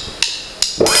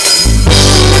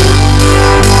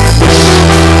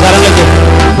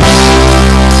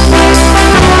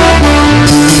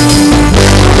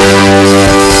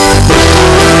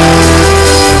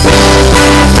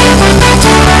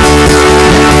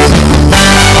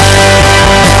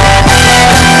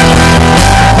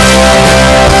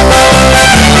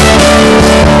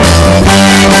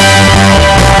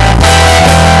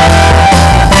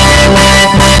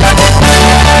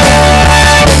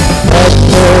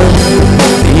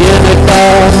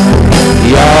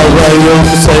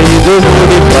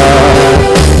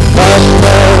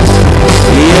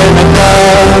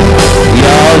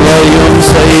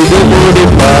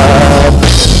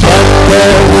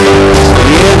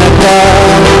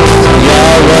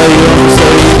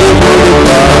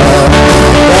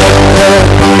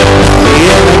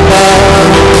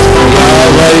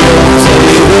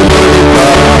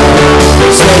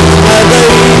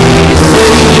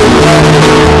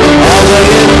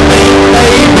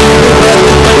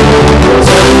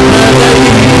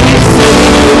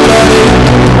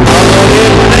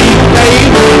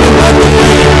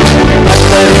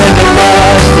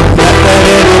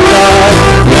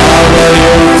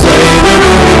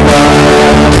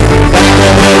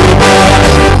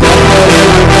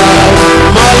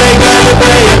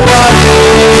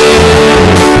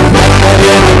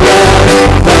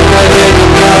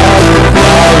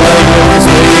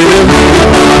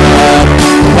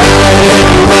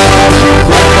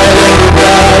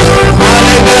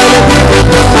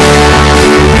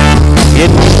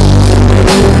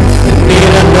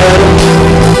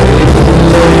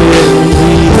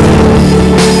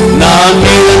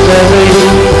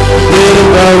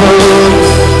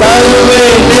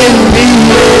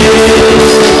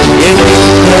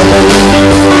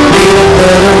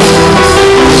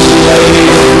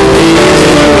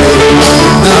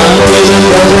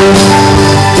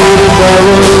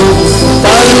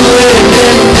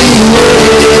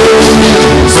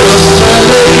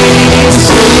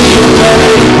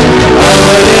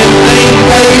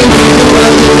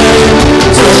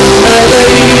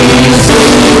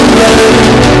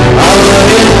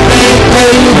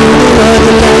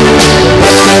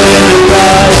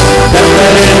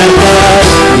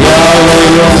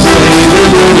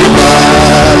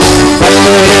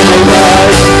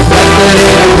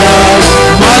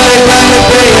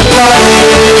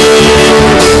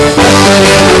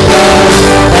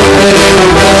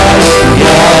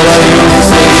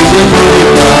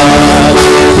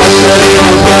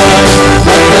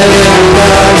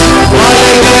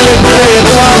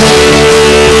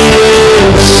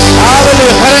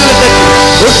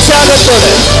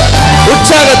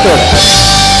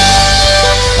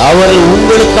 அவர்கள்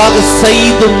உங்களுக்காக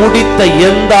செய்து முடித்த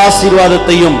எந்த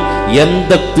ஆசீர்வாதத்தையும்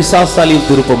எந்த பிசாசாலையும்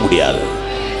திருப்ப முடியாது.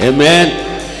 ஆமென்.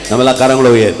 நம்மள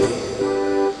கரங்களை உயர்த்தி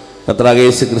கர்த்தராகிய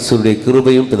இயேசு கிறிஸ்துவின்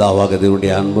கிருபையும் பிதாவாகிய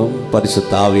தேவனுடைய அன்பும்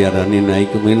பரிசுத்த ஆவியானவரின்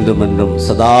ஐக்கியமும் இன்றும் என்றும்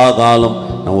சதா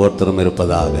காலம் நம் ஒருத்தரும்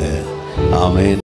இருப்பதாக. ஆமென்.